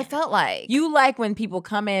That's weekend. what I felt like. You like when people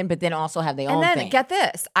come in, but then also have their And own then thing. get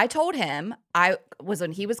this. I told him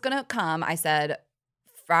when he was gonna come, I said,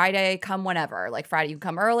 Friday, come whenever. Like Friday, you can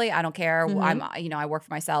come early. I don't care. I work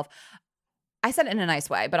for myself. I said it in a nice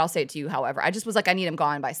way, but I'll say it to you, however. I just was like, I need him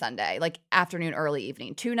gone by Sunday, like afternoon, early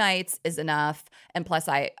evening. 2 nights is enough. And plus,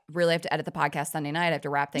 I really have to edit the podcast Sunday night. I have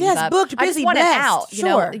to wrap things Yes, up. booked, I just busy, want it blessed. out.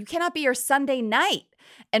 Sure. You cannot be your Sunday night.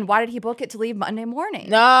 And why did he book it to leave Monday morning?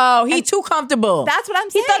 No, he too comfortable. That's what I'm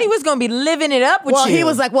He saying. thought he was going to be living it up with Well, you. he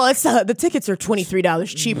was like, well, it's the tickets are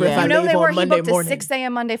 $23 cheaper if I You know leave they on were. He Monday booked morning. a 6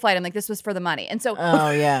 a.m. Monday flight. I'm like, this was for the money. And so,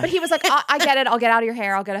 Oh, yeah. But he was like, I get it. I'll get out of your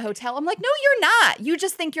hair. I'll get a hotel. I'm like, no, you're not. You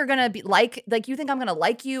just think you're gonna be like you think I'm gonna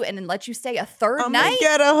like you and then let you stay a third I'm night. gonna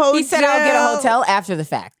get a hotel. He said, I'll get a hotel after the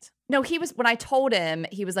fact. No, when I told him,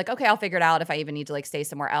 he was like, okay, I'll figure it out if I even need to like stay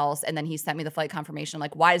somewhere else. And then he sent me the flight confirmation. I'm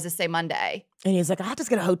like, why does this say Monday? And he's like, I'll just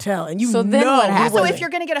get a hotel. And you So then know what he happened? So wasn't. if you're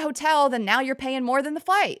gonna get a hotel, then now you're paying more than the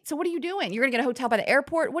flight. So what are you doing? You're gonna get a hotel by the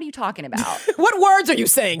airport? What are you talking about? What words are you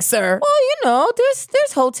saying, sir? Well,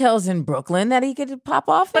 there's hotels in Brooklyn that he could pop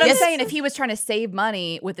off. But in. I'm saying if he was trying to save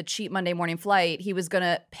money with a cheap Monday morning flight, he was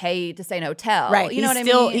gonna pay to stay in a hotel. Right. You know what I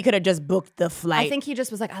mean? He could have just booked the flight. I think he just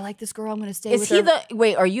was like, I like this girl. I'm gonna stay Is with he her.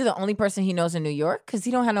 wait, are you the only person he knows in New York? Because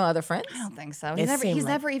he don't have no other friends? I don't think so. It He's never seemed like-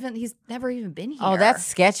 never even been here. Oh, that's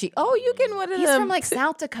sketchy. Oh, you getting one of He's them? from like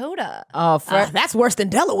South Dakota. Oh, that's worse than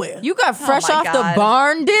Delaware. you got fresh my off God. the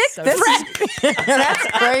barn dick? So That's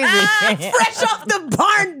crazy. Fresh off the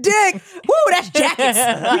barn dick. Woo, that's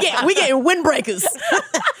jackets. we getting windbreakers.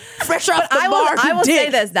 Fresh off the barn I will dick. say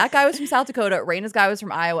this. That guy was from South Dakota. Raina's guy was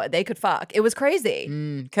from Iowa. They could fuck. It was crazy.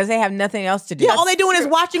 Because they have nothing else to do. Yeah, all they doing is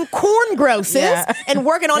watching corn grow, sis, Yeah. and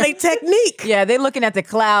working on their technique. Yeah, they're looking at the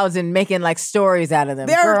clouds and making like stories out of them.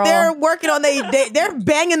 Girl. They're working on they're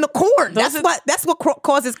banging the corn. That's what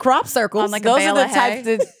causes crop circles. On like a those bale are the of type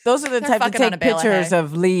hay. those are the They're type to fucking on take a bale of pictures hay.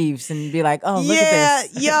 of leaves and be like, oh, look yeah,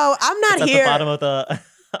 at this. yo, I'm not It's at here. the bottom of the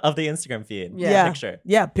of the Instagram feed. Yeah, Picture.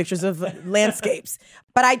 yeah, pictures of landscapes.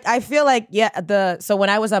 But I feel like so when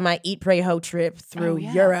I was on my Eat Pray Ho trip through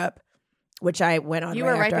Europe, which I went on You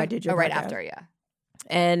right were after right I did your right podcast. after, yeah.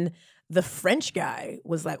 And the French guy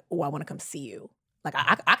was like, "Oh, I want to come see you. Like,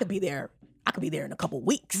 I could be there. I could be there in a couple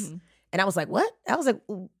weeks." Mm-hmm. And I was like, "What?" I was like,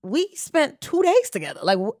 "We spent 2 days together.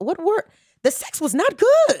 Like, what word? The sex was not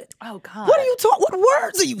good. Oh God. What are you talking? What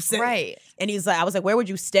words are you saying?" Right. And he's like, "I was like, where would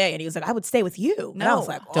you stay?" And he was like, "I would stay with you." And I was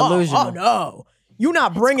No. like, Delusional. Oh no, you're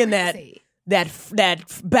not bringing that crazy.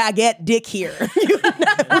 baguette dick here.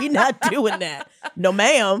 We not doing that. No,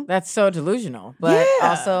 ma'am. That's so delusional. But Yeah.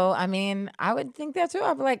 also, I mean, I would think that too.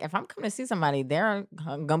 I'd be like, if I'm coming to see somebody, they're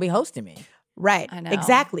gonna be hosting me. Right. I know.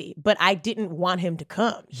 Exactly. But I didn't want him to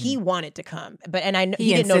come. He wanted to come. But and I know He he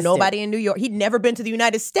didn't know insisted. nobody in New York. He'd never been to the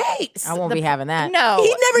United States. I won't be having that. No.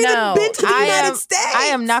 He'd never no. even been to the United States. I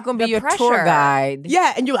am not going to be The your tour pressure. guide.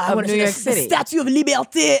 Yeah, and you're like, I Of want to New see York the City. Statue of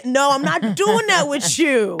Liberté. No, I'm not doing that with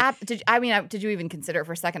you. Did you even consider it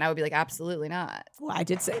for a second? I would be like, absolutely not. Well, I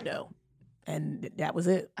did say no. And that was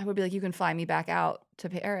it. I would be like, you can fly me back out to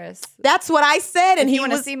Paris. That's what I said. And If he you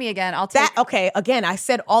want to was see me again, I'll take. that. Okay, again, I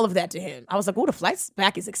said all of that to him. I was like, oh, the flights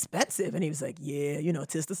back is expensive. And he was like, yeah,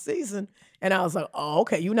 tis the season. And I was like, oh,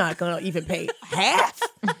 okay, you're not going to even pay half?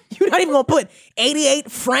 You're not even going to put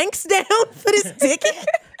 88 francs down for this ticket?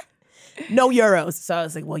 No euros. So I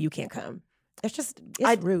was like, well, you can't come. It's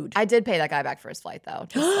rude. I did pay that guy back for his flight though.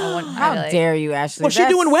 How dare you, Ashley? Well, she's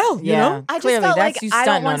doing well, you know? I just clearly, felt that's like you I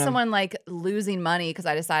don't stunting want on him. someone like losing money because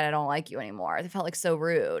I decided I don't like you anymore. It felt like so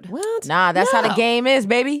rude. What? Nah, that's how the No. game is,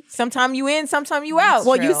 baby. Sometime you in, sometime you out.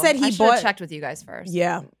 Well, you True. said he I should have bought- checked with you guys first.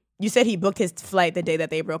 Yeah. You said he booked his flight the day that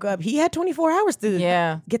they broke up. He had 24 hours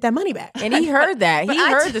to get that money back. And he heard that. He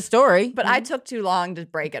heard the story. But I took too long to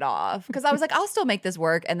break it off because I was like, I'll still make this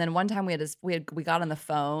work. And then one time we got on the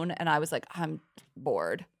phone and I was like, I'm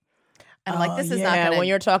bored. And I'm like, this is not gonna... when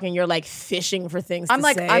you're talking, you're like fishing for things I'm to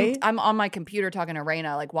like, say. I'm on my computer talking to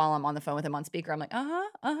Raina, like while I'm on the phone with him on speaker. I'm like,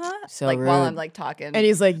 So like rude. while I'm like talking. And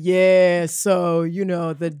he's like, yeah, so,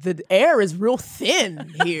 the air is real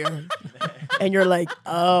thin here. And you're like,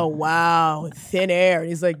 oh, wow, thin air. And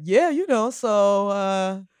he's like, yeah, so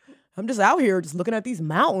I'm just out here just looking at these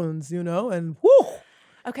mountains, and whoo.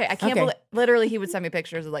 Okay, I can't believe, literally he would send me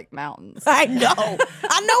pictures of like mountains. I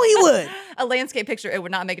know he would. A landscape picture, it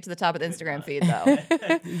would not make it to the top of the Instagram feed though.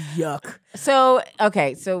 Yuck.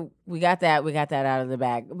 So we got that out of the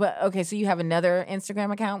bag. But okay, so you have another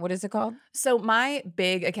Instagram account. What is it called? So my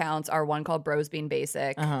big accounts are one called Bros Being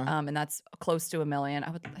Basic, and that's close to 1 million.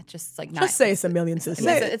 I would just like Just say it's 1 million, sister.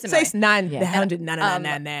 It's a say million.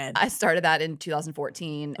 999. I started that in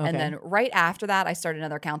 2014, and then right after that, I started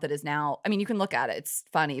another account that is now. I mean, you can look at it; it's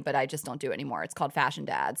funny, but I just don't do it anymore. It's called Fashion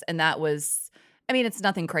Dads, and that was. I mean, it's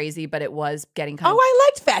nothing crazy, but it was getting kind of... Oh, I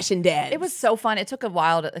liked Fashion Dads. It was so fun. It took a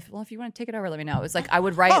while to... If you want to take it over, let me know. It was like I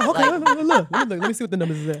would write... Oh, okay. Like, let me see what the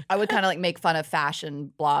numbers are. I would kind of like make fun of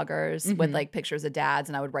fashion bloggers with like pictures of dads,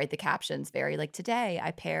 and I would write the captions very like, today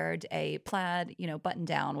I paired a plaid, button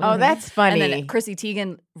down. With That's funny. And then Chrissy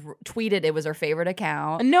Teigen tweeted it was her favorite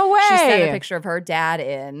account. No way. She sent a picture of her dad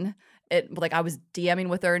in. It like I was DMing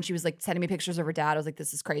with her and she was like sending me pictures of her dad. I was like,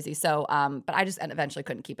 this is crazy. So, but I just eventually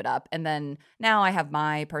couldn't keep it up. And then now I have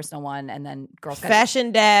my personal one, and then girls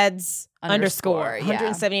Fashion Dads underscore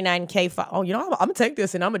yeah. 179K. I'm gonna take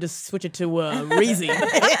this and I'm gonna just switch it to Reezy.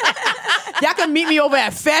 Y'all can meet me over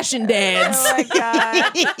at Fashion Dads. Oh my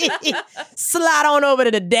God. Slide on over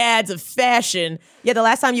to the Dads of Fashion. Yeah, the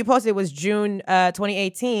last time you posted was June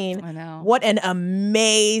 2018. I know. What an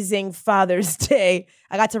amazing Father's Day.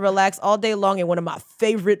 I got to relax all day long in one of my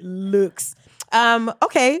favorite looks.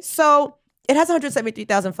 Okay, so it has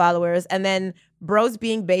 173,000 followers, and then Bros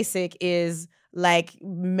Being Basic is like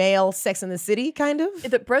male Sex in the City, kind of.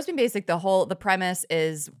 The Bros Being Basic, the premise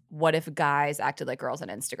is what if guys acted like girls on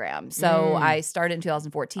Instagram? So I started in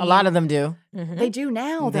 2014. A lot of them do. They do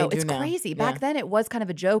now, though. do It's now. crazy. Back then, it was kind of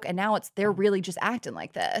a joke, and now they're really just acting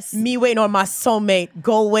like this. Me waiting on my soulmate,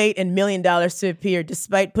 goal weight, and $1 million to appear,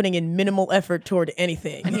 despite putting in minimal effort toward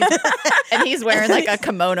anything. And he's wearing like a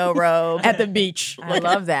kimono robe At the beach. I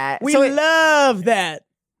love that. We love that.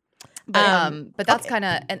 But that's kind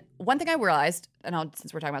of, and one thing I realized, and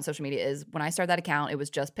since we're talking about social media, is when I started that account, it was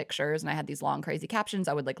just pictures, and I had these long, crazy captions.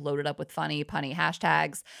 I would like load it up with funny, punny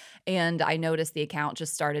hashtags, and I noticed the account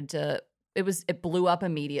just started to. It blew up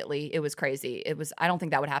immediately. It was crazy. I don't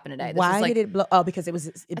think that would happen today. This Why was like, did it blow? Oh, because it was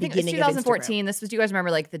the I think it was beginning 2014. This was, do you guys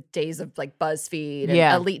remember like the days of like BuzzFeed and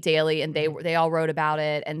Elite Daily, and they all wrote about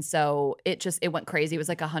it, and so it went crazy. It was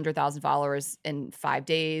like 100,000 followers in 5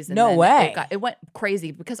 days. And No then way. It went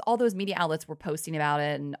crazy because all those media outlets were posting about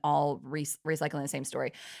it and all recycling the same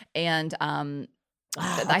story. And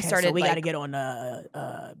I started. So we like, got to get on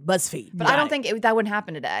BuzzFeed. but I don't think that wouldn't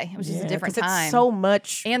happen today. It was just a different 'cause time. It's so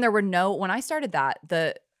much. And there were when I started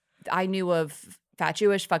that, I knew of Fat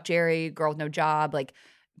Jewish, Fuck Jerry, Girl with No Job, like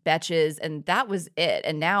Betches, and that was it.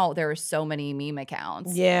 And now there are so many meme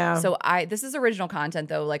accounts. Yeah. So this is original content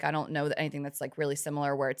though. Like I don't know that anything that's like really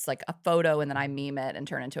similar where it's like a photo and then I meme it and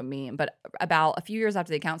turn it into a meme. But about a few years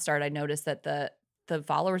after the account started, I noticed that the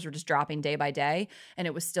followers were just dropping day by day, and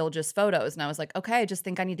it was still just photos. And I was like, okay, I just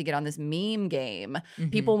think I need to get on this meme game.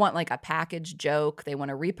 People want like a package joke. They want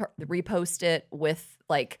to repost it with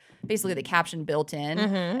like basically the caption built in.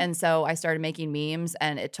 And so I started making memes,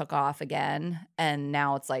 and it took off again. And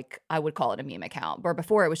now it's like, I would call it a meme account. Where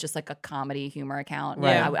before it was just like a comedy humor account.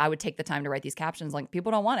 Right. I would take the time to write these captions. Like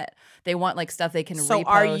people don't want it. They want like stuff they can So repost.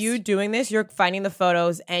 are you doing this? You're finding the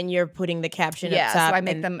photos and you're putting the caption up top. So I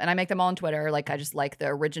make them, and I make them all on Twitter. Like I just like the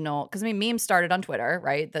original, because I mean memes started on Twitter,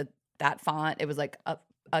 right? That font, it was like a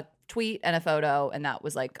tweet and a photo, and that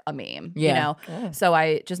was like a meme, you know? So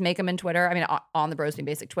I just make them in Twitter. I mean, on the Bros Being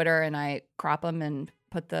Basic Twitter, and I crop them and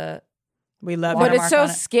put We love But it. it's so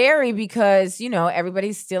scary because,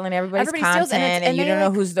 everybody's stealing everybody's Everybody content, steals, and and you they don't know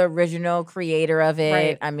like- who's the original creator of it.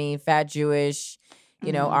 Right. I mean, Fat Jewish,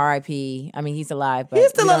 R.I.P. I mean, he's alive, but He's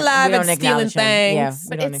still we don't- alive we don't and stealing acknowledge him. Yeah, things. we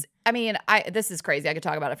But don't it's, I mean, this is crazy. I could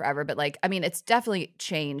talk about it forever, but like, I mean, it's definitely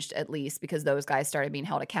changed at least because those guys started being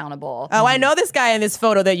held accountable. Oh, I know this guy in this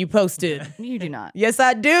photo that you posted. You do not. Yes,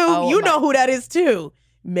 I do. Oh, you know who that is too.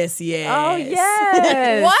 Messy ass. Oh,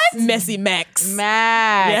 yes. What? Messy Max.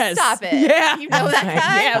 Max. Yes. Stop it. Yeah. You know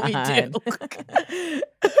that guy? Yeah, we do.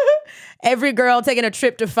 Every girl taking a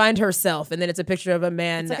trip to find herself, and then it's a picture of a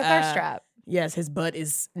man. It's like a thirst trap. Yes, his butt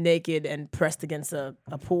is naked and pressed against a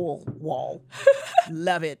pool wall.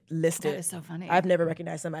 Love it. List it. That is so funny. I've never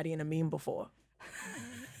recognized somebody in a meme before.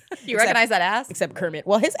 You recognize that ass? Except Kermit.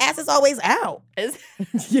 Well, his ass is always out. Is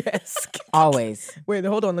Yes. Always. Wait,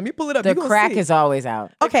 hold on. Let me pull it up. The You gonna crack see. is always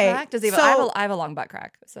out. Okay. crack? Does he have, so, I have a long butt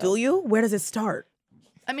crack. So. do you? Where does it start?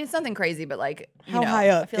 I mean, it's nothing crazy, but like, you How know, high I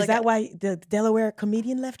up? feel Is like that why the Delaware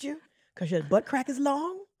comedian left you? Because your butt crack is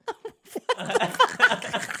long?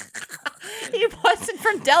 He wasn't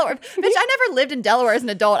from Delaware. Bitch, I never lived in Delaware as an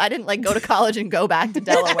adult. I didn't like go to college and go back to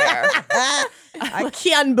Delaware. I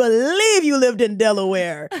can't believe you lived in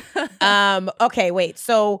Delaware. Okay, wait.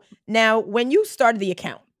 So now when you started the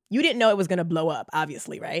account, you didn't know it was going to blow up,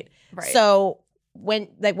 obviously, right? Right. So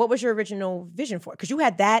what was your original vision for it? Because you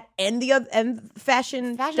had that and the other and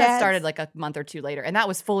fashion. Fashion dads. started like a month or two later, and that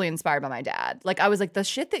was fully inspired by my dad. Like I was like, the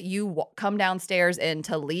shit that you come downstairs in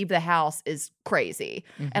to leave the house is crazy.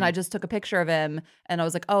 And I just took a picture of him, and I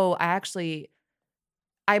was like, oh, I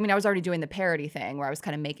was already doing the parody thing where I was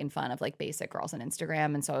kind of making fun of like basic girls on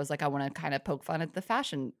Instagram, and so I was like, I want to kind of poke fun at the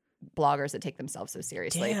fashion bloggers that take themselves so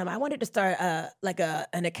seriously. Damn, I wanted to start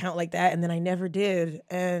an account like that, and then I never did.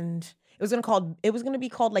 And it was gonna be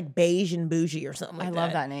called like Beige and Bougie or something like I that.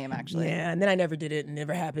 love that name actually. Yeah, and then I never did it, and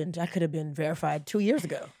never happened. I could have been verified 2 years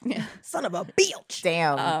ago. Yeah. Son of a bitch.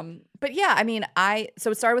 Damn. But yeah, I mean,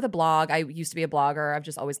 so it started with a blog. I used to be a blogger. I've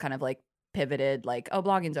just always kind of like pivoted, like, oh,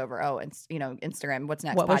 blogging's over. Oh, and Instagram. What's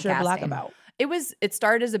next? What was your blog Podcasting. about? It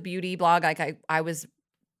started as a beauty blog. Like I was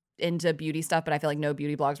into beauty stuff, but I feel like no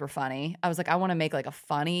beauty blogs were funny. I was like, I want to make like a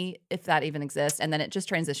funny, if that even exists. And then it just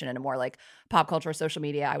transitioned into more like pop culture, social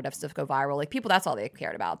media. I would have stuff go viral. Like people, that's all they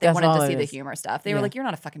cared about. They That's wanted all to it see the is. humor stuff. They were Yeah. like, you're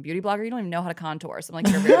not a fucking beauty blogger. You don't even know how to contour. So I'm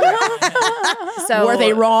like, you're very weird. So Were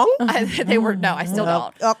they wrong? they were. No, I still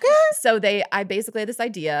don't. Okay. So I basically had this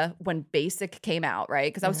idea when Basic came out,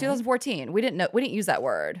 right? Because I was 2014. We didn't use that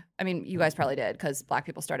word. I mean, you guys probably did because Black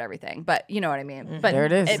people start everything, but you know what I mean. But There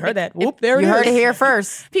it is. Heard that. Whoop, there it You is. heard it here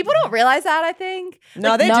first. people don't realize that. I think.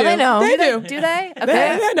 No, they No, do. they know. They Do do. Do they?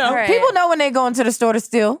 Okay. They know. All right. People know when they go into the store to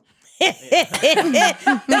steal.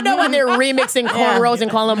 They know when they're remixing cornrows and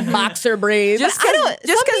call them boxer braids. Just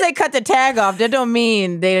because they cut the tag off, that don't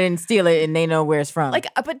mean they didn't steal it and they know where it's from. Like,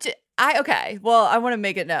 okay. Well, I want to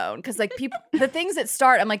make it known because like people, the things that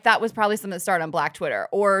start, I'm like, that was probably something that started on Black Twitter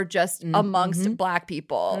or just amongst Black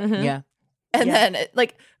people. yeah. And then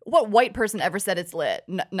like, what white person ever said it's lit?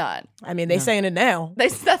 None. I mean, they saying it now.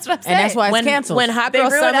 That's what I'm saying. And that's why it's canceled. When Hot They Girl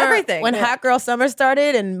ruined Summer, everything. when Yeah. Hot Girl Summer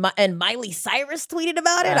started, and Miley Cyrus tweeted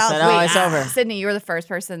about it, I said, oh, it's over. Sydney, you were the first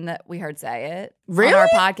person that we heard say it Really? on our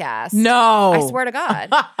podcast. No. I swear to God,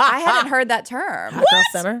 I hadn't heard that term. Hot Girl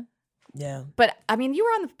Summer. Yeah. But I mean, you were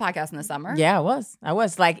on the podcast in the summer. Yeah, I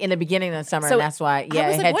was like in the beginning of the summer, So, and that's why. Yeah, I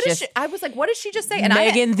was it like, had what just what did she just say? And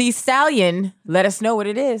Megan Thee Stallion. Let us know what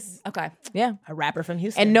it is. okay. Yeah. A rapper from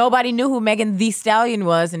Houston. And nobody knew who Megan Thee Stallion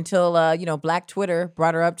was until Black Twitter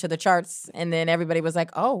brought her up to the charts, and then everybody was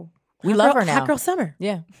like, "Oh, we love her now." Hot Girl Summer.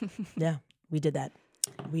 Yeah. Yeah, we did that.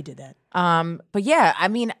 But yeah, I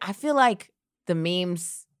mean, I feel like the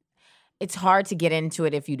memes. It's hard to get into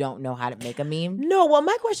it if you don't know how to make a meme. No, well,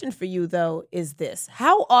 my question for you though is this: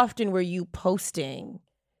 how often were you posting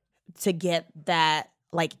to get that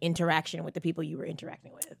like interaction with the people you were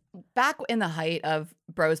interacting with? Back in the height of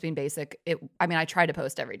bros being basic, I tried to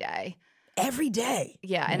post every day. Every day.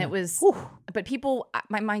 Yeah, and it was, Whew. but people,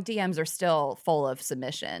 my DMs are still full of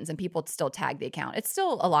submissions, and people still tag the account. It's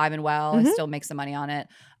still alive and well. I still make some money on it.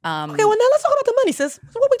 Okay, well now let's talk about the money, sis.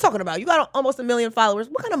 So what are we talking about? You got almost 1 million followers.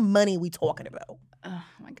 What kind of money we talking about? Oh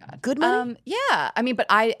my God, Good money? Yeah, I mean, but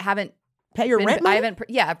I haven't Pay your rent money? I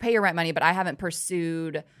haven't. Pay your rent money, but I haven't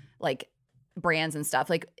pursued like brands and stuff.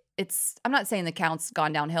 Like I'm not saying the account's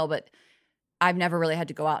gone downhill, but I've never really had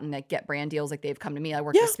to go out and like get brand deals like they've come to me. I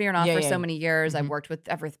worked with Smirnoff for so many years. I've worked with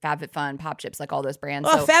FabFitFun, Pop Chips, like all those brands.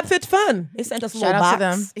 Oh, FabFitFun. They sent us a Shout little out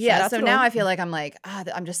box. to them. Yeah, Shout out so to now them. I feel like I'm like,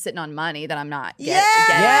 I'm just sitting on money that I'm not getting.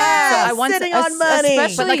 Yeah, So I want sitting on money.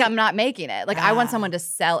 but like I'm not making it. Like I want someone to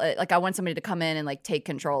sell it. Like I want somebody to come in and like take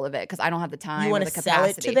control of it because I don't have the time. You or wanna the sell it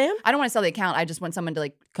to capacity. them? I don't want to sell the account. I just want someone to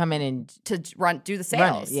like Come in and to do the sales.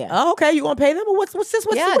 run it. Yeah. Oh, okay. You want to pay them? Or what's this?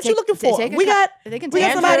 What you looking for? take a We got they can we take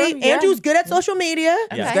got a somebody. Andrew, yeah. Andrew's good at social media,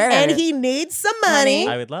 Okay. He's great at and it. he needs some money,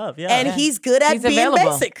 I would love, yeah. and he's good at He's being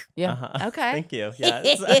available. basic. Yeah. Uh-huh. Okay. Thank you. Yeah.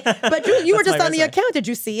 But you were That's just my on the resume. account. Did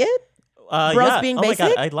you see it? Bros being Oh basic? my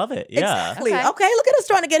God, I love it. Yeah. Exactly. Okay, look at us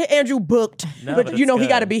trying to get Andrew booked. No, but but you know, it's he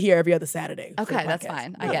got to good. be here every other Saturday. for the Okay, that's podcast.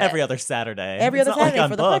 fine. I Not get every it. other Saturday. Every It's other not like Saturday I'm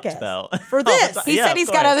for the booked, podcast. though. For this. He Yeah, said of he's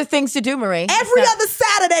got course. other things to do, Marie. Every other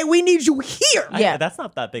Saturday, we need you here. Yeah. That's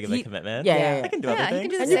not that big of a commitment. yeah. I can do Yeah, other you can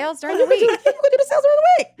things. do the sales during You the can do week. the sales during the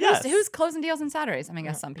week. Yes. Who's closing deals on Saturdays? I mean, I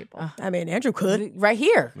guess some people. I mean, Andrew could. Right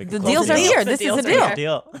here. We can The close deals the are deal. here. The This is deals a are deal. here.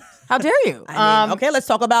 Deal. How dare you? I mean, okay, let's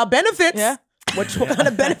talk about benefits. Yeah. What kind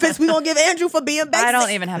of benefits we gonna give Andrew for being basic? I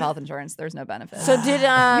don't even have health insurance. There's no benefit. So did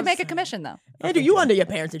you make a commission though? Andrew, you under your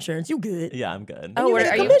parents' insurance. You good. Yeah, I'm good. Oh, make a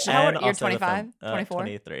are you? commission. How old? And You're also the 25, film- 24,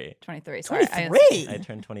 23. 23. Sorry, 23. I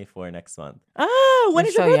turned 24 next month. Oh, when You're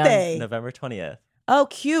is your so young. birthday? November 20th. Oh,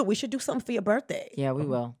 cute. We should do something for your birthday. Yeah, we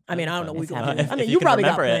will. I mean, I don't know what we're gonna do. If- I mean, if you you can probably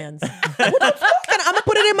got remember it. plans. I'm gonna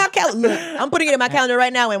put it in my calendar. Look, I'm putting it in my calendar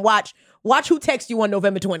right now and watch who texts you on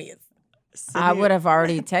November 20th. I would have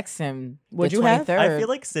already texted him. Would the you have? 23rd. I feel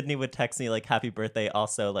like Sydney would text me like happy birthday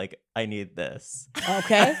also like I need this.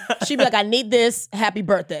 Okay. She'd be like, I need this. Happy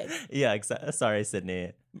birthday. Yeah, exactly. Sorry,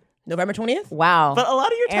 Sydney. November 20th? Wow. But a lot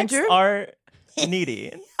of your texts Andrew? are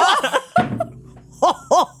needy.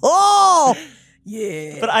 Oh,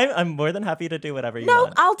 yeah. But I'm more than happy to do whatever you No,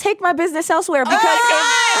 want. I'll take my business elsewhere because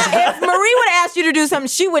if Marie would have asked you to do something,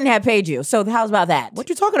 she wouldn't have paid you. So how's about that? What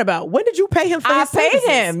you talking about? When did you pay him for I his paid services?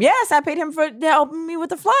 him. Yes, I paid him for helping me with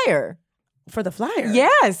the flyer. For the flyer?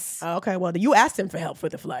 Yes. Oh, okay, well, you asked him for help for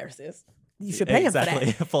the flyer, sis. You should pay him for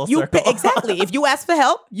Exactly. that. Full You circle. exactly. If you ask for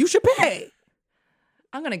help, you should pay.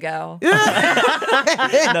 I'm gonna go. No,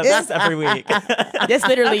 this is every week. This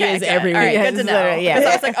literally is Okay, every all right, week. good to know. Yeah.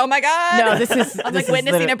 Because I was like, oh my god. No, this is. I'm this like is witnessing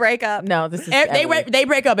literally- a breakup. No, this is. They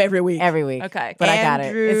break up every week. every week. Okay. But I got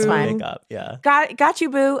it. It's Andrew. fine. Make up, yeah. Got you,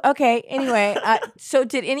 boo. Okay. Anyway, so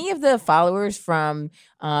did any of the followers from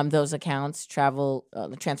those accounts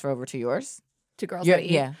transfer over to yours? To Girls Yeah, Gotta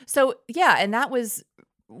Eat. yeah. So yeah, and that was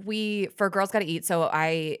for Girls Gotta Eat. So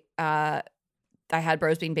I had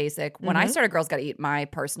Bros Being Basic. When I started Girls Gotta Eat, my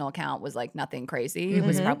personal account was like nothing crazy. It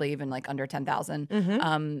was probably even like under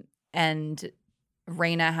 10,000. And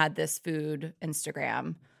Raina had this food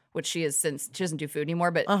Instagram, which she doesn't do food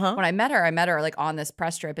anymore. But when I met her like on this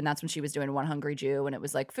press trip, and that's when she was doing One Hungry Jew, and it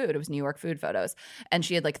was like food. It was New York food photos, and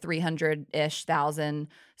she had like 300-ish thousand.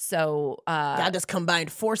 So Y'all just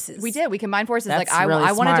combined forces. we did. We combined forces. That's Like really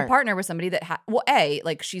I wanted to smart. partner with somebody that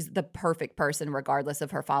like she's the perfect person regardless of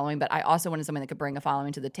her following. But I also wanted someone that could bring a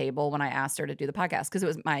following to the table when I asked her to do the podcast because it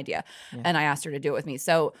was my idea, and I asked her to do it with me.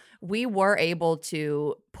 So we were able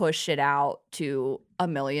to push it out to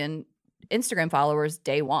 1 million Instagram followers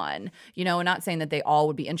day one, and not saying that they all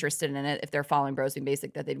would be interested in it if they're following Bros Being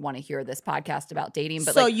Basic, that they'd want to hear this podcast about dating.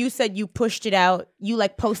 But so like, you said you pushed it out. You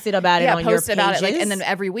like posted about it on your posted pages. about it, and then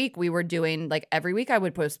every week we were doing every week I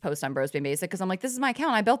would post on Bros Being Basic because I'm like, this is my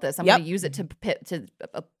account, I built this, I'm going to use it to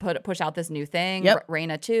push out this new thing.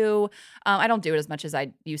 Raina too. I don't do it as much as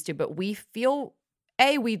I used to, but we feel.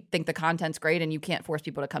 We think the content's great and you can't force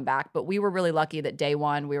people to come back. But we were really lucky that day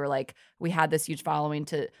one we were like, we had this huge following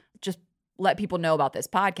to just let people know about this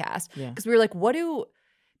podcast. Because we were like, what do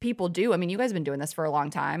people do? I mean, you guys have been doing this for a long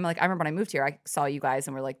time. Like I remember when I moved here, I saw you guys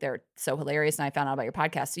and we're like, they're so hilarious. And I found out about your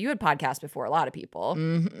podcast. So you had podcasts before a lot of people.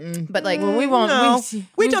 But like, we won't. No.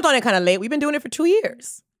 We jumped on it kind of late. We've been doing it for 2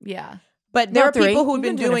 years. yeah. But there No, are people 3. who've We've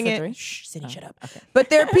been been doing doing it for it. 3. Shh, Sydney, shut up. Okay. But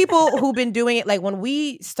there are people who've been doing it. Like when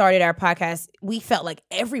we started our podcast, we felt like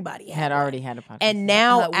everybody had one. already had a podcast. And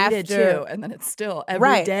now we after, did too. And then it's still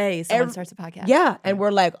every day someone starts a podcast. yeah, and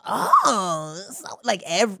we're like, so like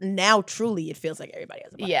now truly it feels like everybody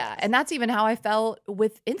has a podcast. Yeah, and that's even how I felt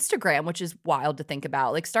with Instagram, which is wild to think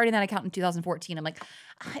about. Like starting that account in 2014, I'm like,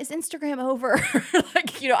 is Instagram over?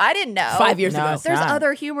 Like, I didn't know. 5 years No, ago. it's There's not.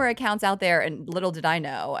 other humor accounts out there, and little did I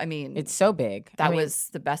know. I mean, It's so big. that was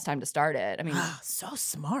the best time to start it. I mean, So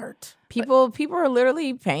smart. people are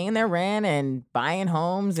literally paying their rent and buying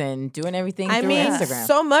homes and doing everything through Instagram.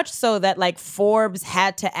 so much so that like Forbes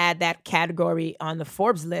had to add that category on the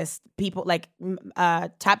Forbes list. People like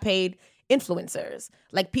top paid influencers,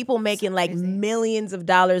 like people making like millions of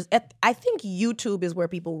dollars. I think YouTube is where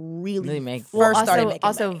people really make first started making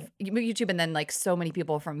also money. YouTube, and then like so many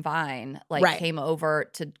people from Vine Right. came over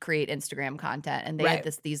to create Instagram content, and they Right.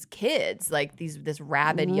 had these kids, like this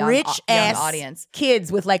rabid young rich young ass audience. kids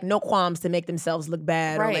with like no qualms to make themselves look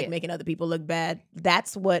bad or like Right. making other people look bad.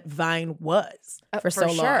 That's what Vine was for so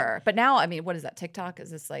long. Sure. But now, I mean, what is that? TikTok? Is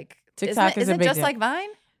this like TikTok is a isn't big just deal. like Vine?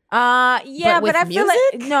 Yeah, But with but I feel like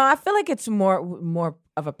music? no, I feel like it's more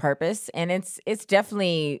of a purpose, and it's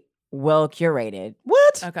definitely well curated.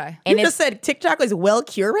 What? Okay. You And just said TikTok is well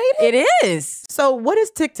curated? It is. So what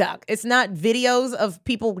is TikTok? It's not videos of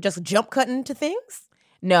people just jump cutting to things?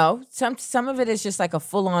 No, some of it is just like a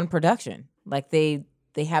full on production. Like they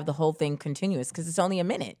have the whole thing continuous because it's only a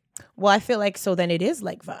minute. Well, I feel like so then it is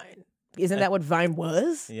like Vine. Isn't that what Vine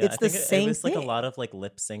was? Yeah, It's I the think same it was thing. like a lot of like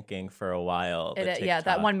lip syncing for a while. the Yeah, that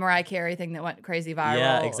TikTok. one Mariah Carey thing that went crazy viral.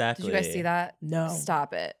 Yeah, Did exactly. you guys see that? No.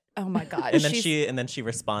 Stop it. Oh my god. And then she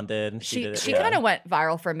responded. And she did it, kind of went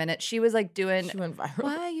viral for a minute. She was like doing. She went viral.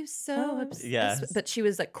 Why are you so obsessed? Yes. But she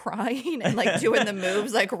was like crying and like doing the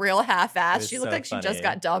moves like real half-assed. was She looked so like she just funny.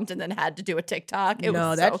 got dumped and then had to do a TikTok. It No,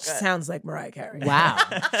 was that so good. sounds like Mariah Carey. Wow.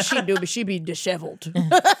 She be disheveled.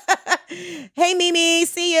 Hey Mimi,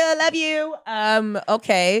 see ya, love you.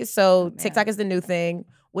 Okay, so TikTok is the new thing.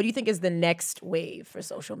 What do you think is the next wave for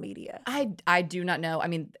social media? I do not know. I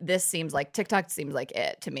mean, this seems like TikTok seems like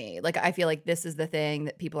it to me. Like I feel like this is the thing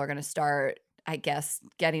that people are going to start, I guess,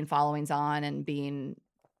 getting followings on and being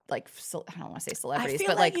like I don't want to say celebrities,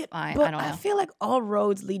 but like I don't know. I feel like all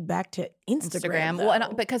roads lead back to Instagram. Well, and though.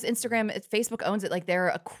 because Instagram, Facebook owns it. Like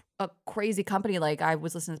they're a crazy company. Like I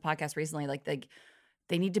was listening to this podcast recently. Like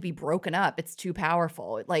they need to be broken up. It's too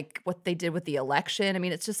powerful. Like what they did with the election. I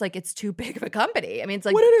mean, it's just like it's too big of a company. I mean, it's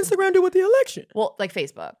like What did Instagram do with the election? well, like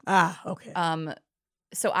Facebook. Okay.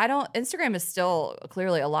 So Instagram is still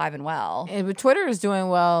clearly alive and well. But Twitter is doing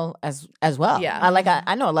well as well. Yeah.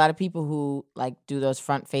 I know a lot of people who like do those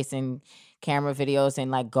front facing camera videos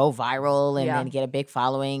and like go viral and then get a big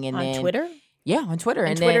following and On then Twitter? Yeah, on Twitter.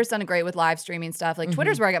 And Twitter's done great with live streaming stuff. Like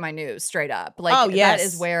Twitter's where I get my news straight up. Like Oh, yes. that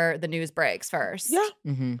is where the news breaks first.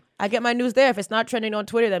 Yeah. I get my news there. If it's not trending on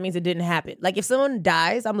Twitter, that means it didn't happen. Like if someone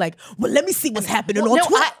dies, I'm like, well, let me see what's happening on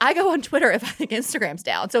Twitter. I go on Twitter if I think Instagram's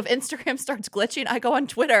down. So if Instagram starts glitching, I go on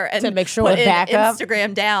Twitter and To make sure put it in back up.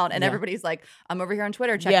 Instagram down. And everybody's like, I'm over here on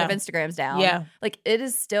Twitter. Check Yeah. if Instagram's down. Yeah. Like it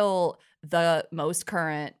is still the most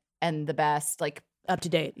current and the best. Like Up to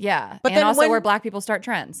date. yeah. But and then also when- where Black people start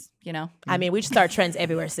trends. You know. I mean, we start trends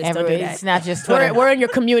everywhere, sis. Don't do Everywhere. that. It's not just Twitter. We're in your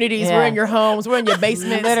communities. Yeah. We're in your homes. We're in your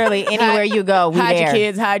basements. Literally anywhere you go, we hide there. your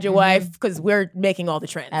kids, hide your wife, because we're making all the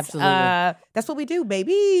trends. Absolutely. That's what we do,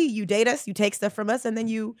 baby. You date us, you take stuff from us, and then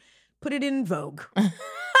you put it in Vogue.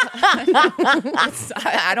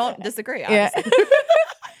 I don't disagree. Honestly.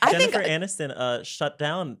 I think Jennifer Aniston shut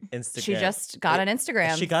down Instagram. she just got an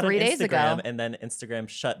Instagram She got 3 an days Instagram, ago. and then Instagram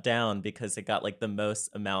shut down because it got like the most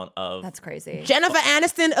amount of. That's crazy. Jennifer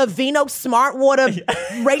Aniston of Vino Smartwater,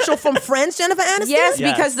 Rachel from Friends, Jennifer Aniston? Yes,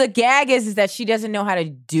 Yes. because the gag is that she doesn't know how to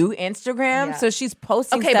do Instagram, Yeah. so she's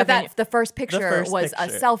posting Okay, stuff. but the first picture first was a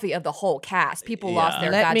picture. selfie of the whole cast. People lost Yeah.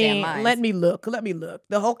 their goddamn minds. Let me look.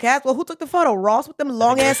 The whole cast. Well, who took the photo? Ross with them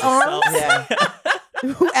long ass arms? yeah.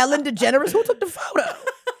 Who Ellen DeGeneres? Who took the photo?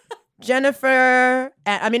 Jennifer.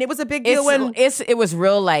 I mean, it was a big deal when it was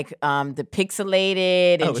real like the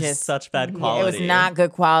pixelated and Oh, it was just such bad it quality. was not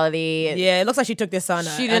good quality. Yeah, it looks like she took this on. She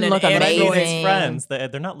on didn't an look Android. But amazing. it's friends.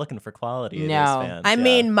 They're not looking for quality. It is No. fans. I yeah.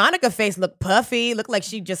 mean, Monica face looked puffy. Looked like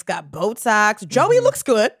she just got Botox. Joey looks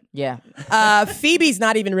good. Yeah. Phoebe's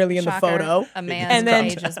not even really in the Shocker. photo. A man's And then-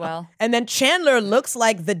 age as well. And then Chandler looks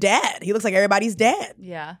like the dad. He looks like everybody's dad.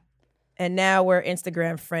 Yeah. And now we're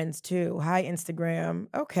Instagram friends too. Hi, Instagram.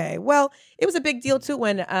 Okay. Well, it was a big deal too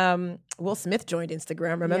when Will Smith joined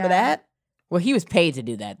Instagram. Remember Yeah. that? Well, he was paid to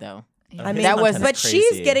do that though. I mean, that was- but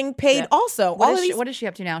she's getting paid also. What All is, of she, these, what is she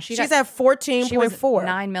up to now? she's got, at she was 14.4.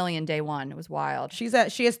 9 million day one. It was wild. She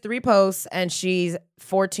has 3 posts and she's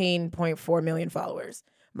 14.4 million followers.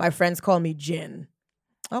 My friends call me Jen.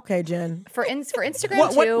 Okay, Jen. For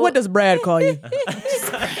Instagram too. What does Brad call you?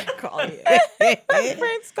 call you? My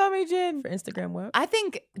friends call me Jen. For Instagram, what? I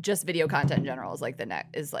think just video content in general is like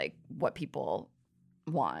is like what people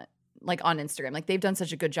want. Like on Instagram, like they've done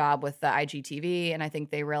such a good job with the IGTV, and I think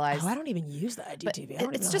they realize Oh, I don't even use the IGTV. but I don't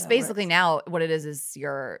even it's know just how that basically works. now what it is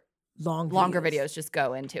your longer videos just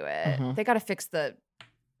go into it. They got to fix the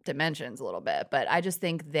dimensions a little bit, but I just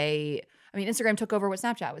think Instagram took over what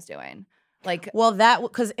Snapchat was doing. Like, Well, that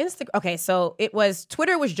because Instagram. Okay, so it was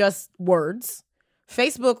Twitter was just words,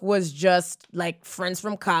 Facebook was just like friends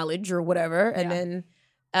from college or whatever, and then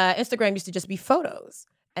Instagram used to just be photos.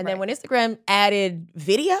 And then when Instagram added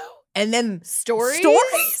video and then Stories?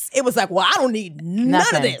 it was like, well, I don't need none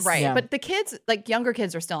of Nothing. this. right. Yeah. But the kids, like younger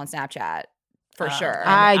kids, are still on Snapchat for sure.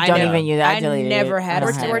 I don't know. even use that. I I deleted never it. had I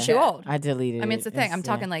don't a have We're it. too old. I deleted it. I mean, it's the thing. I'm It's,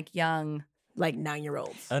 talking like young, Like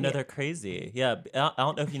 9-year-olds. Oh no, they're crazy. Yeah, I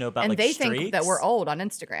don't know if you know about and like they streaks. think that we're old on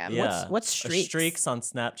Instagram. Yeah, What's streaks? Streaks on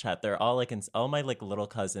Snapchat. They're all like, all my like little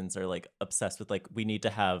cousins are like obsessed with like we need to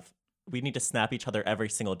have we need to snap each other every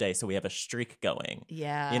single day so we have a streak going.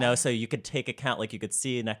 Yeah. You know, so you could take account, like you could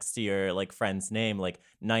see next to your like friend's name, like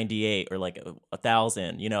 98 or like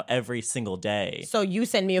 1,000, you know, every single day. So you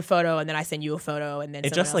send me a photo and then I send you a photo and then It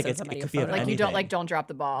someone just, else like, sends it's- somebody it a could be of photo. Like you don't anything. don't drop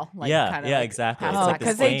the ball. Like, Yeah, kinda yeah, like, exactly. pass It's it Oh, like back the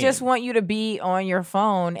because and they same. just want you to be on your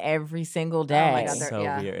phone every single day. Oh my God, It's they're- so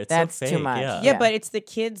yeah. weird. It's That's so too fake. much. Yeah. Yeah, but it's the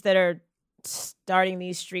kids that are starting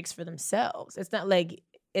these streaks for themselves. It's not like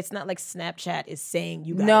Snapchat is saying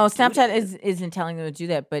you got No, Snapchat isn't telling them to do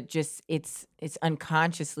that, but just it's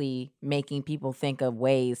unconsciously making people think of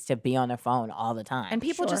ways to be on their phone all the time. And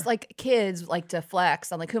people just Sure. like kids like to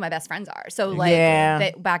flex on like who my best friends are. So like Yeah.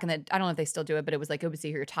 they, back in the I don't know if they still do it, but it was like it would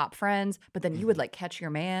see who your top friends. But then you would like catch your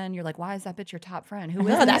man. You're like, why is that bitch your top friend? Who is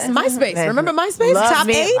No, that's this? MySpace. Remember MySpace? Love Top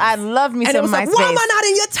me. 8? I love me and some it was like, MySpace. why am I not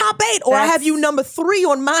in your top 8? Or I have That's- you number 3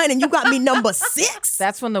 on mine and you got me number 6.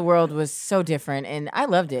 That's when the world was so different, and I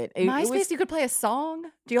loved it. It MySpace, was- you could play a song.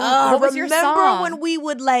 Do you what was your remember song? when we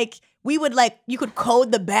would you could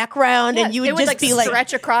code the background and you would it just like be like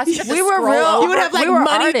stretch across. You We were real- you would have like we were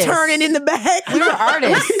money artists. turning in the back. We were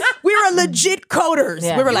artists. We were legit coders.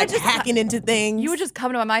 Yeah. We were You like hacking into things. You would just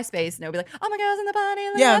come to my MySpace and it would be like, oh my girls in the body.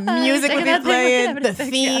 in the yeah, left eye, music would shaking be that thing, playing, looking the at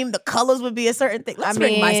everything." theme, the colors would be a certain thing. Let's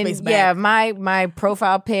bring MySpace back. yeah, my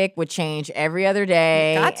profile pic would change every other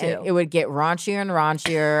day. Got to. and it would get raunchier and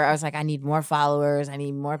raunchier. I was like, I need more followers. I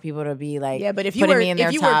need more people to be like, Yeah, but if you putting were me in their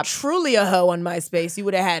if you top. were truly a hoe on MySpace, you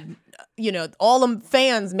would have had, all them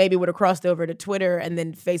fans maybe would have crossed over to Twitter and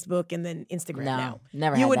then Facebook and then Instagram. No, now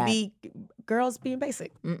never you had would that. be girls being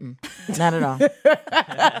basic. Not at all.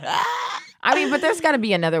 I mean, but there's got to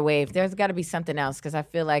be another wave. There's got to be something else because I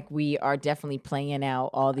feel like we are definitely playing out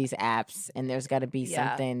all these apps, and there's got to be Yeah.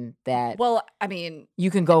 something that Well, I mean, you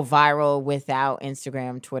can go viral without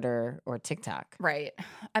Instagram, Twitter, or TikTok. right.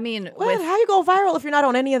 I mean, What? How you go viral if you're not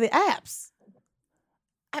on any of the apps?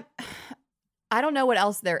 I don't know what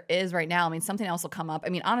else there is right now. I mean, something else will come up. I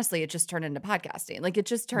mean, honestly, it just turned into podcasting. Like it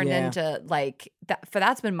just turned Yeah. into like that.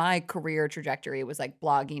 That's been my career trajectory was like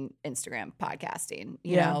blogging, Instagram, podcasting.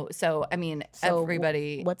 You Yeah. know, so I mean, So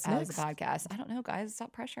everybody what's has next? a podcast. I don't know, guys.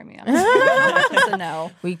 Stop pressuring me. I don't know to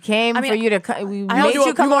know. We came I mean, for you to. We I made don't you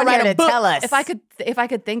do- come you on wanna here write to a book. tell us. If I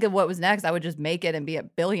could think of what was next, I would just make it and be a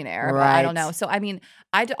billionaire. But I don't Right. know. So I mean,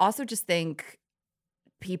 also just think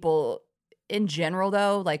people in general,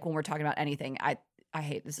 though, like when we're talking about anything, I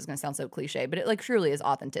hate this is going to sound so cliche, but it like truly is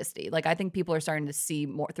authenticity. Like I think people are starting to see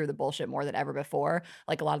more through the bullshit more than ever before.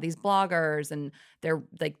 Like a lot of these bloggers and they're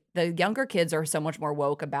like the younger kids are so much more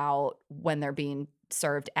woke about when they're being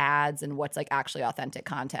served ads and what's like actually authentic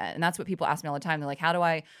content. And that's what people ask me all the time. They're like, how do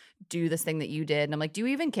I do this thing that you did? And I'm like, do you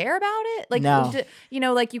even care about it? Like, No.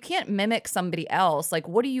 like you can't mimic somebody else. Like,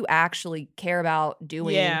 what do you actually care about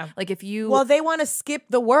doing? Yeah. Like if you, Well, they want to skip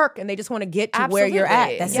the work and they just want to get to where you're at.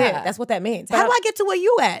 Absolutely. That's Yeah. it. That's what that means. But How do I get to where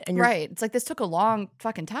you at? And you're, right. It's like, this took a long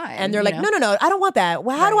fucking time. and they're you like, know? no, I don't want that.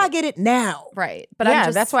 Well, how do I get it now? Right. But yeah, I'm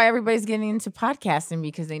just, that's why everybody's getting into podcasting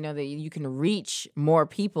because they know that you can reach more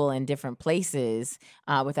people in different places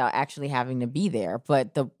without actually having to be there.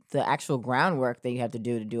 But the actual groundwork that you have to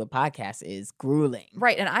do a podcast is grueling.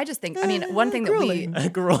 right. And I just think, I mean, one thing that we,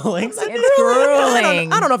 Grueling. It's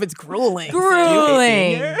grueling. I don't know if it's grueling.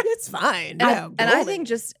 Grueling. It's fine. and, Yeah, and I grueling. think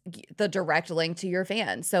just the direct link to your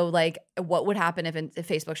fans. So like what would happen if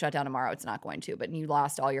Facebook shut down tomorrow? It's not going to, but you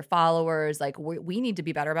lost all your followers. Like we need to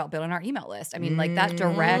be better about building our email list. I mean, like that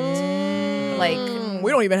direct, like,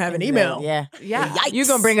 we don't even have an email. Yeah. yeah. Yikes. You're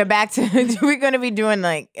going to bring it back to, we're going to be doing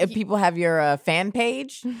like, if people have your fan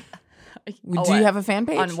page. Oh, Do you what? have a fan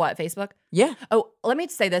page? On what, Facebook? Yeah. Oh, let me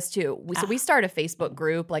say this too. We started a Facebook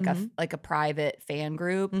group, like a private fan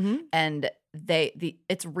group, and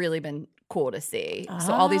it's really been cool to see.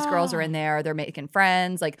 So all these girls are in there. They're making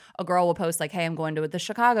friends. Like a girl will post like, "Hey, I'm going to the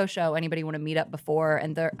Chicago show. Anybody want to meet up before?"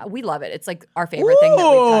 And we love it. It's like our favorite thing that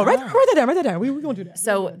we've done. Write that down. We're going to do that.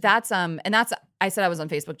 So that's I said I was on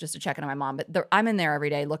Facebook just to check in on my mom, but I'm in there every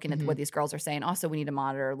day looking at what these girls are saying. Also, we need to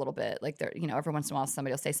monitor a little bit. Like every once in a while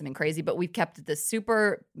somebody will say something crazy, but we've kept this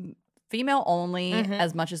super female only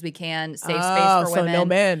as much as we can, safe space for women. So no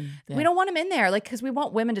men. We don't want them in there, like because we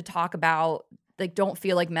want women to talk about. Like, don't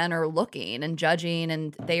feel like men are looking and judging,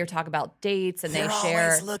 and they talk about dates and They're they share.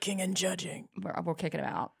 always looking and judging. We're kicking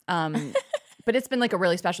them out. But it's been like a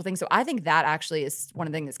really special thing. So I think that actually is one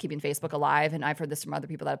of the things that's keeping Facebook alive. And I've heard this from other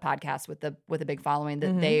people that have podcasts with a big following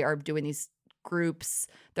that they are doing these groups,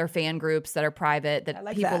 they're fan groups that are private, that I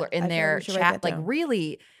like people that. are in I feel there we should write chat, that like down.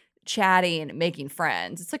 really chatting, making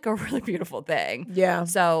friends. It's like a really beautiful thing. Yeah.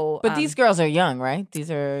 So, But these girls are young, right? These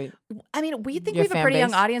are. I mean, we think Your we have a fan pretty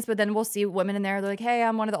young base? audience, but then we'll see women in there. They're like, "Hey,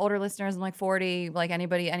 I'm one of the older listeners. I'm like 40. Like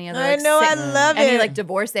anybody, any other? I Like, know, I love any it. like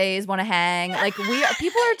divorcees want to hang? Like people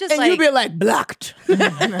are just And like, you be like, blocked.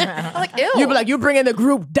 I'm like, ew. You be like, you bringing the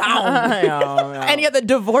group down. Any other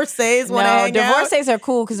divorcees want to hang out? divorcees are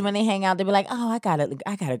cool because when they hang out, they be like, "Oh, I got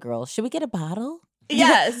a girl. Should we get a bottle?"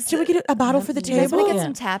 yes. Should we get a bottle for the You guys table? want to get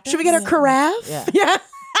Yeah. some tapas? Should we get a carafe? Yeah.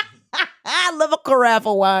 I love a carafe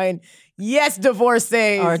of wine. Yes,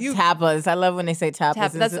 divorcees. Or tapas. I love when they say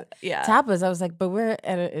tapas. That's It's- yeah. Tapas. I was like, but we're at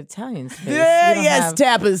an Italian space. Yeah, We don't yes, have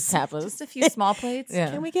tapas. tapas. Just a few small plates.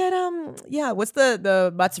 Yeah. Can we get what's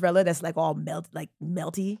the mozzarella that's like all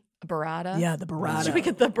melty? Burrata. Yeah, the burrata. Should we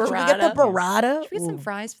get the burrata? Should we get the burrata? Should we get some Ooh.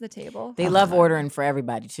 fries for the table? They love ordering for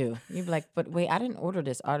everybody too. You'd be like, but wait, I didn't order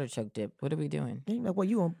this artichoke dip. What are we doing? You're like,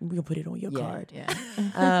 well, we gonna put it on your Yeah, card.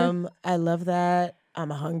 yeah. I love that.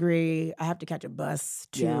 I'm hungry. I have to catch a bus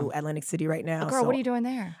to Yeah. Atlantic City right now. Oh, girl, so, what are you doing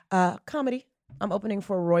there? Comedy. I'm opening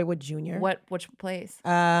for Roywood Jr. Which place?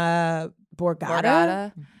 Borgata.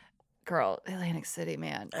 Borgata? Girl, Atlantic City,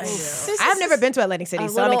 man. I know. Oof. I've never been to Atlantic City, a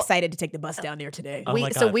so I'm little- excited to take the bus down there today. Oh We- my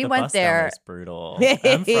so God, we the went bus down there- is brutal. I'm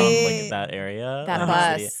from like that area. That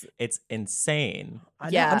Atlantic bus. City. It's insane. I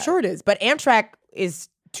know, Yeah. I'm sure it is. But Amtrak is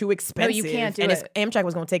too expensive. can't do and it. Amtrak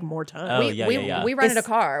was going to take more time. Oh, yeah. We rented a It's-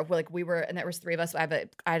 car. And there was three of us. I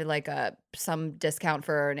had like some discount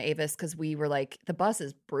for an Avis because we were like, the bus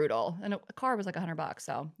is brutal, and a car was like $100.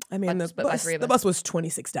 So I mean, but split by three of the us. bus was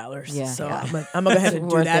 $26. Yeah. So Yeah. I'm gonna go ahead and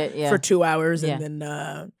do Worth that it, yeah. for 2 hours, Yeah. and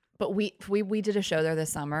then But we did a show there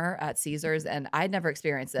this summer at Caesars, and I'd never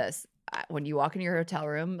experienced this. When you walk into your hotel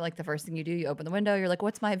room, like the first thing you do, you open the window. You're like,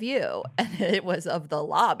 "What's my view?" And it was of the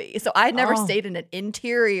lobby. So I'd never Oh. stayed in an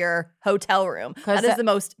interior hotel room. That is the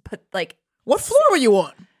most like what floor were you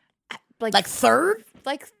on? like Third,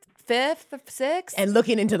 like fifth, sixth, and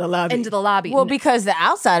looking into the lobby. into the lobby. Well, because the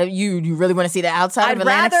outside of you really want to see the outside I'd of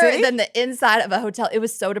Atlantic rather City? than the inside of a hotel. It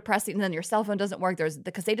was so depressing. And then your cell phone doesn't work.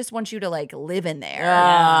 Because they just want you to like live in there.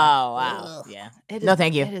 Oh, wow. Yeah. It No, is-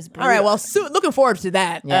 thank you. It is All right, brutal. well, looking forward to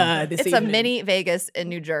that. Yeah. This It's evening. a mini Vegas in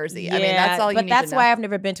New Jersey. I mean, that's all you but need that's to know. why I've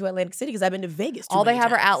never been to Atlantic City because I've been to Vegas. All they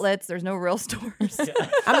have are outlets. There's no real stores.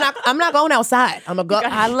 I'm not going outside. I'm gonna go.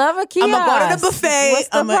 I love a kiosk. I'm gonna go to the buffet. What's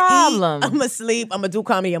the I'm gonna problem? eat. I'm gonna sleep. I'm gonna do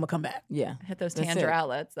comedy. I'm gonna come back. Yeah. Hit those That's Tanger it.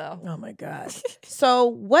 outlets, though. Oh my god. So,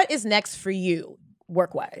 what is next for you,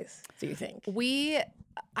 work wise? Do you think? I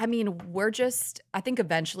think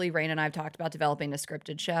eventually Rain and I have talked about developing a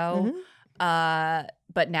scripted show.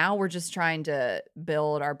 But now we're just trying to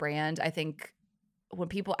build our brand. I think when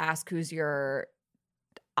people ask who's your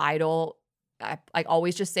idol, I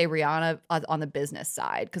always just say Rihanna on the business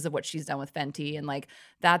side because of what she's done with Fenty, and like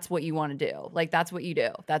that's what you want to do. Like that's what you do.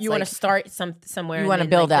 That's You like, want to start somewhere. You and wanna then,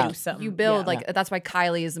 build like, out. do something. you build Yeah. like that's why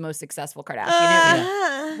Kylie is the most successful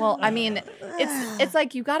Kardashian. Well, I mean, it's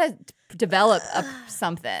like you got to develop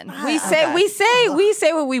something. We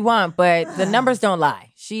say what we want, but the numbers don't lie.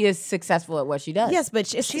 She is successful at what she does. Yes, but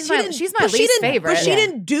She's my least favorite. But she Yeah.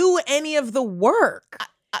 didn't do any of the work.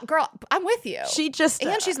 Girl, I'm with you. She just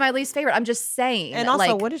and she's my least favorite. I'm just saying. and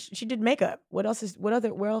also, like, what is she did makeup? Where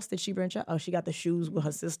else did she branch out? Oh, she got the shoes with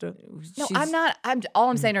her sister. No, all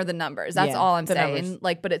I'm saying are the numbers. That's Yeah, all I'm the saying. numbers.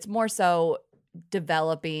 Like, but it's more so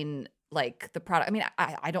developing like the product. I mean,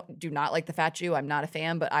 I do not like the Fat Jew. I'm not a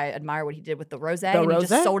fan, but I admire what he did with the rosé. And he rosé?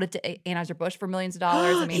 just sold it to Anheuser-Busch for millions of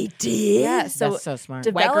dollars. I mean, He did. yeah. So That's so smart.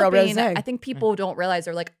 White girl developing, rosé. I think people don't realize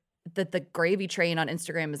they're like that the gravy train on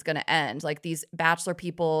Instagram is going to end. Like these bachelor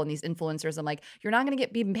people and these influencers, I'm like, you're not going to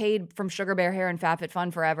be paid from Sugar Bear Hair and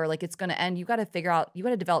FabFitFun forever. Like it's going to end. You got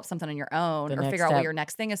to develop something on your own The or next figure out what step. your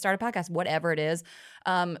next thing is, start a podcast, whatever it is.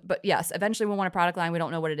 But yes, eventually we'll want a product line. We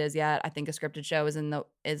don't know what it is yet. I think a scripted show is in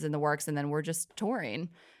the works, and then we're just touring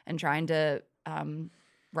and trying to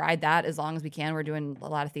ride that as long as we can. We're doing a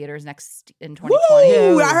lot of theaters in 2020.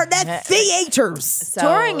 Woo! I heard that theaters. So-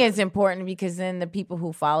 Touring is important because then the people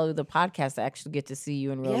who follow the podcast actually get to see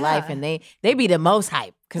you in real life, and they be the most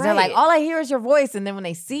hype because they're like, Right. all I hear is your voice, and then when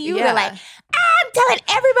they see you, Yeah. they're like, I'm telling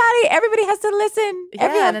everybody has to listen.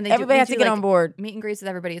 Yeah, and then everybody has to get like, on board. meet and greets with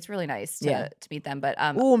everybody. It's really nice to Yeah. meet them. But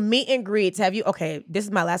Ooh, meet and greets. Have you? Okay, this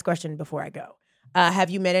is my last question before I go. Have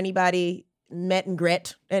you met anybody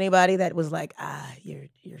that was like,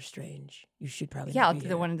 you're strange. You should probably. yeah, not I'll be the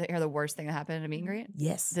here." one to hear the worst thing that happened at a meet and greet.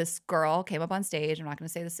 Yes. This girl came up on stage. I'm not going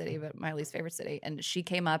to say the city, but my least favorite city. And she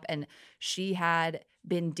came up and she had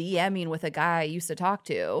been DMing with a guy I used to talk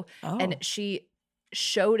to. Oh. And she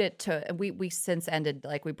showed it to, and we since ended,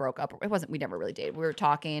 like we broke up. We never really dated. We were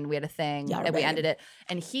talking, we had a thing, and we ended it.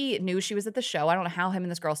 And he knew she was at the show. I don't know how him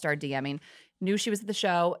and this girl started DMing. Knew she was at the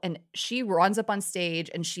show, and she runs up on stage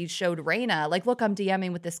and she showed Raina, like, look, I'm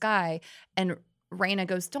DMing with this guy. And Raina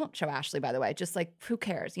goes, don't show Ashley, by the way. Just like, who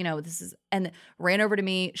cares? You know, this is, and ran over to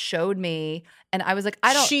me, showed me, and I was like,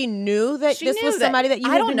 I don't. She knew that this was somebody that you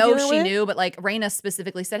had been I don't know dealing if she with? knew, but like Raina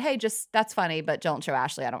specifically said, hey, just, that's funny, but don't show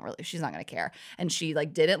Ashley. She's not going to care. And she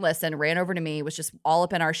like didn't listen, ran over to me, was just all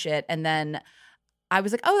up in our shit. And then I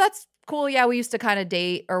was like, oh, that's cool. Yeah, we used to kind of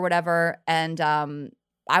date or whatever. And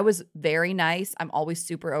I was very nice. I'm always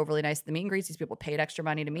super overly nice at the meet and greets. These people paid extra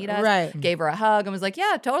money to meet us. Right. Gave her a hug and was like,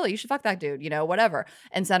 yeah, totally. You should fuck that dude, you know, whatever.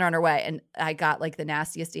 And sent her on her way. And I got like the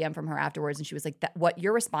nastiest DM from her afterwards. And she was like, what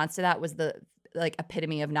your response to that was the like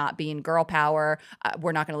epitome of not being girl power.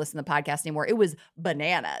 We're not going to listen to the podcast anymore. It was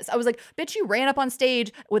bananas. I was like, bitch, you ran up on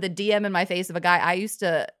stage with a DM in my face of a guy I used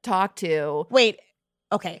to talk to. Wait,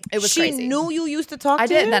 okay. It was she crazy. Knew you used to talk to I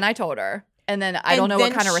did. him? And then I told her. And then I don't know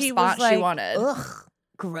what kind of response she wanted. Ugh,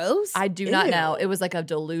 gross. I do not know. It was like a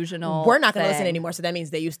delusional We're not going to thing. listen anymore, so that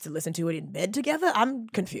means they used to listen to it in bed together? I'm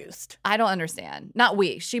confused. I don't understand. Not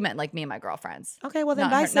we. She meant like me and my girlfriends. Okay, well then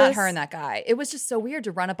Not bye, her, sis. not her and that guy. It was just so weird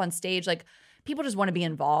to run up on stage. Like, people just want to be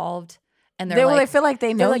involved. And They feel like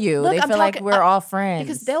they know like, you. "Look, They I'm feel like talking- we're all friends.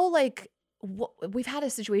 Because they'll like, we've had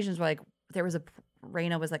situations where like there was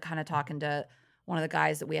Raina was like kind of talking to one of the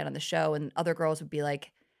guys that we had on the show, and other girls would be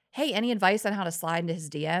like, hey, any advice on how to slide into his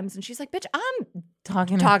DMs? And she's like, bitch, I'm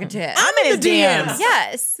talking to him. I'm in his DMs.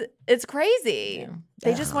 Yes. It's crazy. Yeah.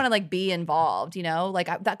 They just want to like be involved, you know? Like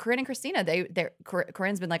that Corinne and Christina,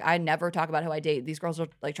 Corinne's been like, I never talk about who I date. These girls will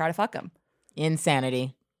like try to fuck him.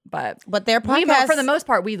 Insanity. But their podcast, for the most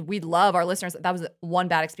part, we love our listeners. That was one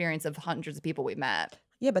bad experience of hundreds of people we've met.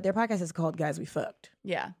 yeah, but their podcast is called Guys We Fucked.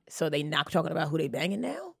 Yeah. So they not talking about who they banging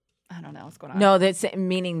now? I don't know what's going on. No, that's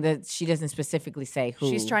meaning that she doesn't specifically say who.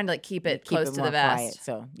 She's trying to like keep it close to more the vest. quiet,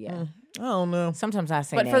 so yeah. I don't know. Sometimes I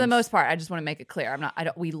say But for the names. most part, I just want to make it clear.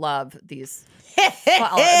 We love these.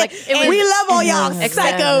 Like, it was- we love all y'all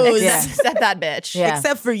psychos. Yeah. Except that bitch. Yeah.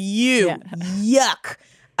 Except for you. Yeah. Yuck.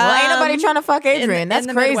 Well, ain't nobody trying to fuck Adrian. in That's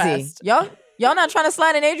the crazy. Midwest. Y'all not trying to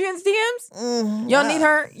slide in Adrian's DMs? Y'all need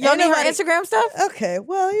her. Y'all need her Instagram stuff. Okay,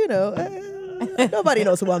 well, you know, nobody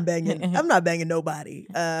knows who I'm banging. I'm not banging nobody.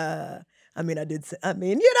 I mean, let me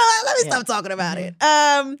stop talking about it.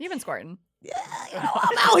 You've been squirting. Yeah, you know,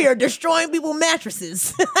 I'm out here destroying people's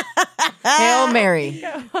mattresses. Hail Mary.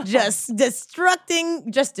 just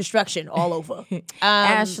destruction all over.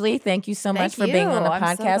 Ashley, thank you so much thank for being you. on the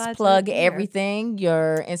I'm so podcast. glad to Plug be here. everything,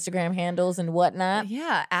 your Instagram handles and whatnot.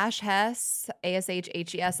 Yeah, Ash Hess,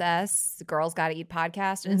 ASHHESS, Girls Gotta Eat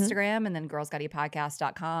Podcast on Instagram, and then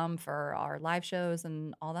girlsgottaeatpodcast.com for our live shows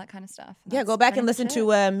and all that kind of stuff. Yeah, That's go back pretty and listen much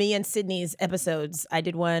to me and Sydney's episodes. I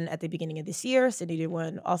did one at the beginning of this year. Sydney did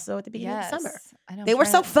one also at the beginning of the summer. I know, They were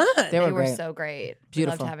so fun. They They were were great. so great.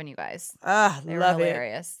 Beautiful. We loved having you guys. They were Love it.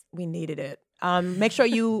 hilarious. We needed it. Make sure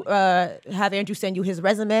you have Andrew send you his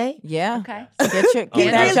resume. Yeah. Okay. Get that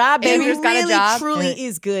Really- job, baby. Andrew's got a really, job. truly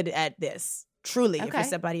is good at this. Truly, if Okay. you're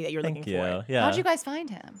somebody that you're Thank looking you. for. Yeah. How'd you guys find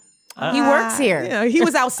him? He works here. You know, he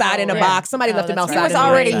was outside in a yeah. box. Somebody Oh, left him that's outside. right. He was in the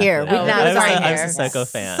already rain. here. Oh, We've not yeah. I was started a here. psycho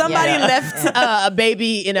fan. Somebody Yeah. left a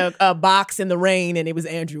baby in a box in the rain, and it was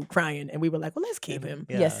Andrew crying, and we were like, "Well, let's keep him."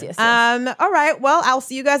 Yeah. Yes. All right. Well, I'll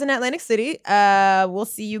see you guys in Atlantic City. We'll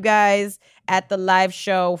see you guys at the live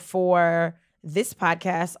show for this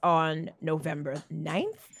podcast on November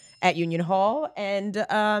 9th at Union Hall. And is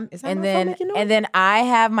that And my phone making noise? then I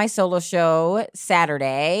have my solo show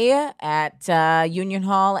Saturday at Union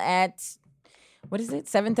Hall at what is it?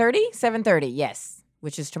 7:30? 7:30, yes,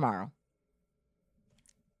 which is tomorrow.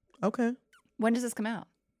 Okay. When does this come out?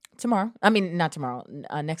 Tomorrow. I mean, not tomorrow.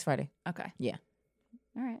 Next Friday. Okay. Yeah.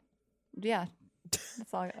 All right. Yeah.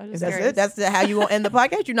 That's all. I was Is just that curious. it? That's how you gonna end the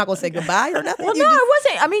podcast? You're not gonna say goodbye or nothing? Well, You no, just- I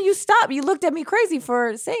wasn't. I mean, you stopped. You looked at me crazy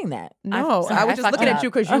for saying that. No, sorry, I was I just fucked looking up. at you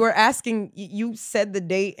because you were asking. You said the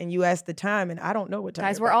date and you asked the time, and I don't know what time.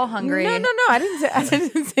 Guys, you're we're all back. hungry. No. I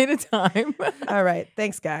didn't say the time. All right,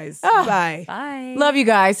 thanks, guys. Ah. Bye. Bye. Love you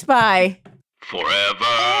guys. Bye.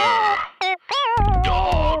 Forever.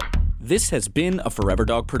 Dog. This has been a Forever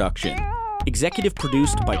Dog production. Executive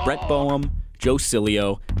produced by Brett Boehm, Joe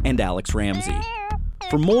Cilio, and Alex Ramsey.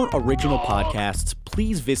 For more original podcasts,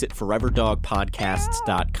 please visit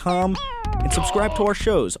foreverdogpodcasts.com and subscribe to our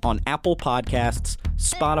shows on Apple Podcasts,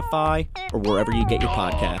 Spotify, or wherever you get your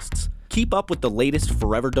podcasts. Keep up with the latest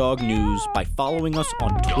Forever Dog news by following us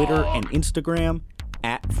on Twitter and Instagram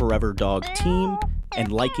 @ForeverDogTeam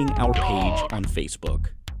and liking our page on Facebook.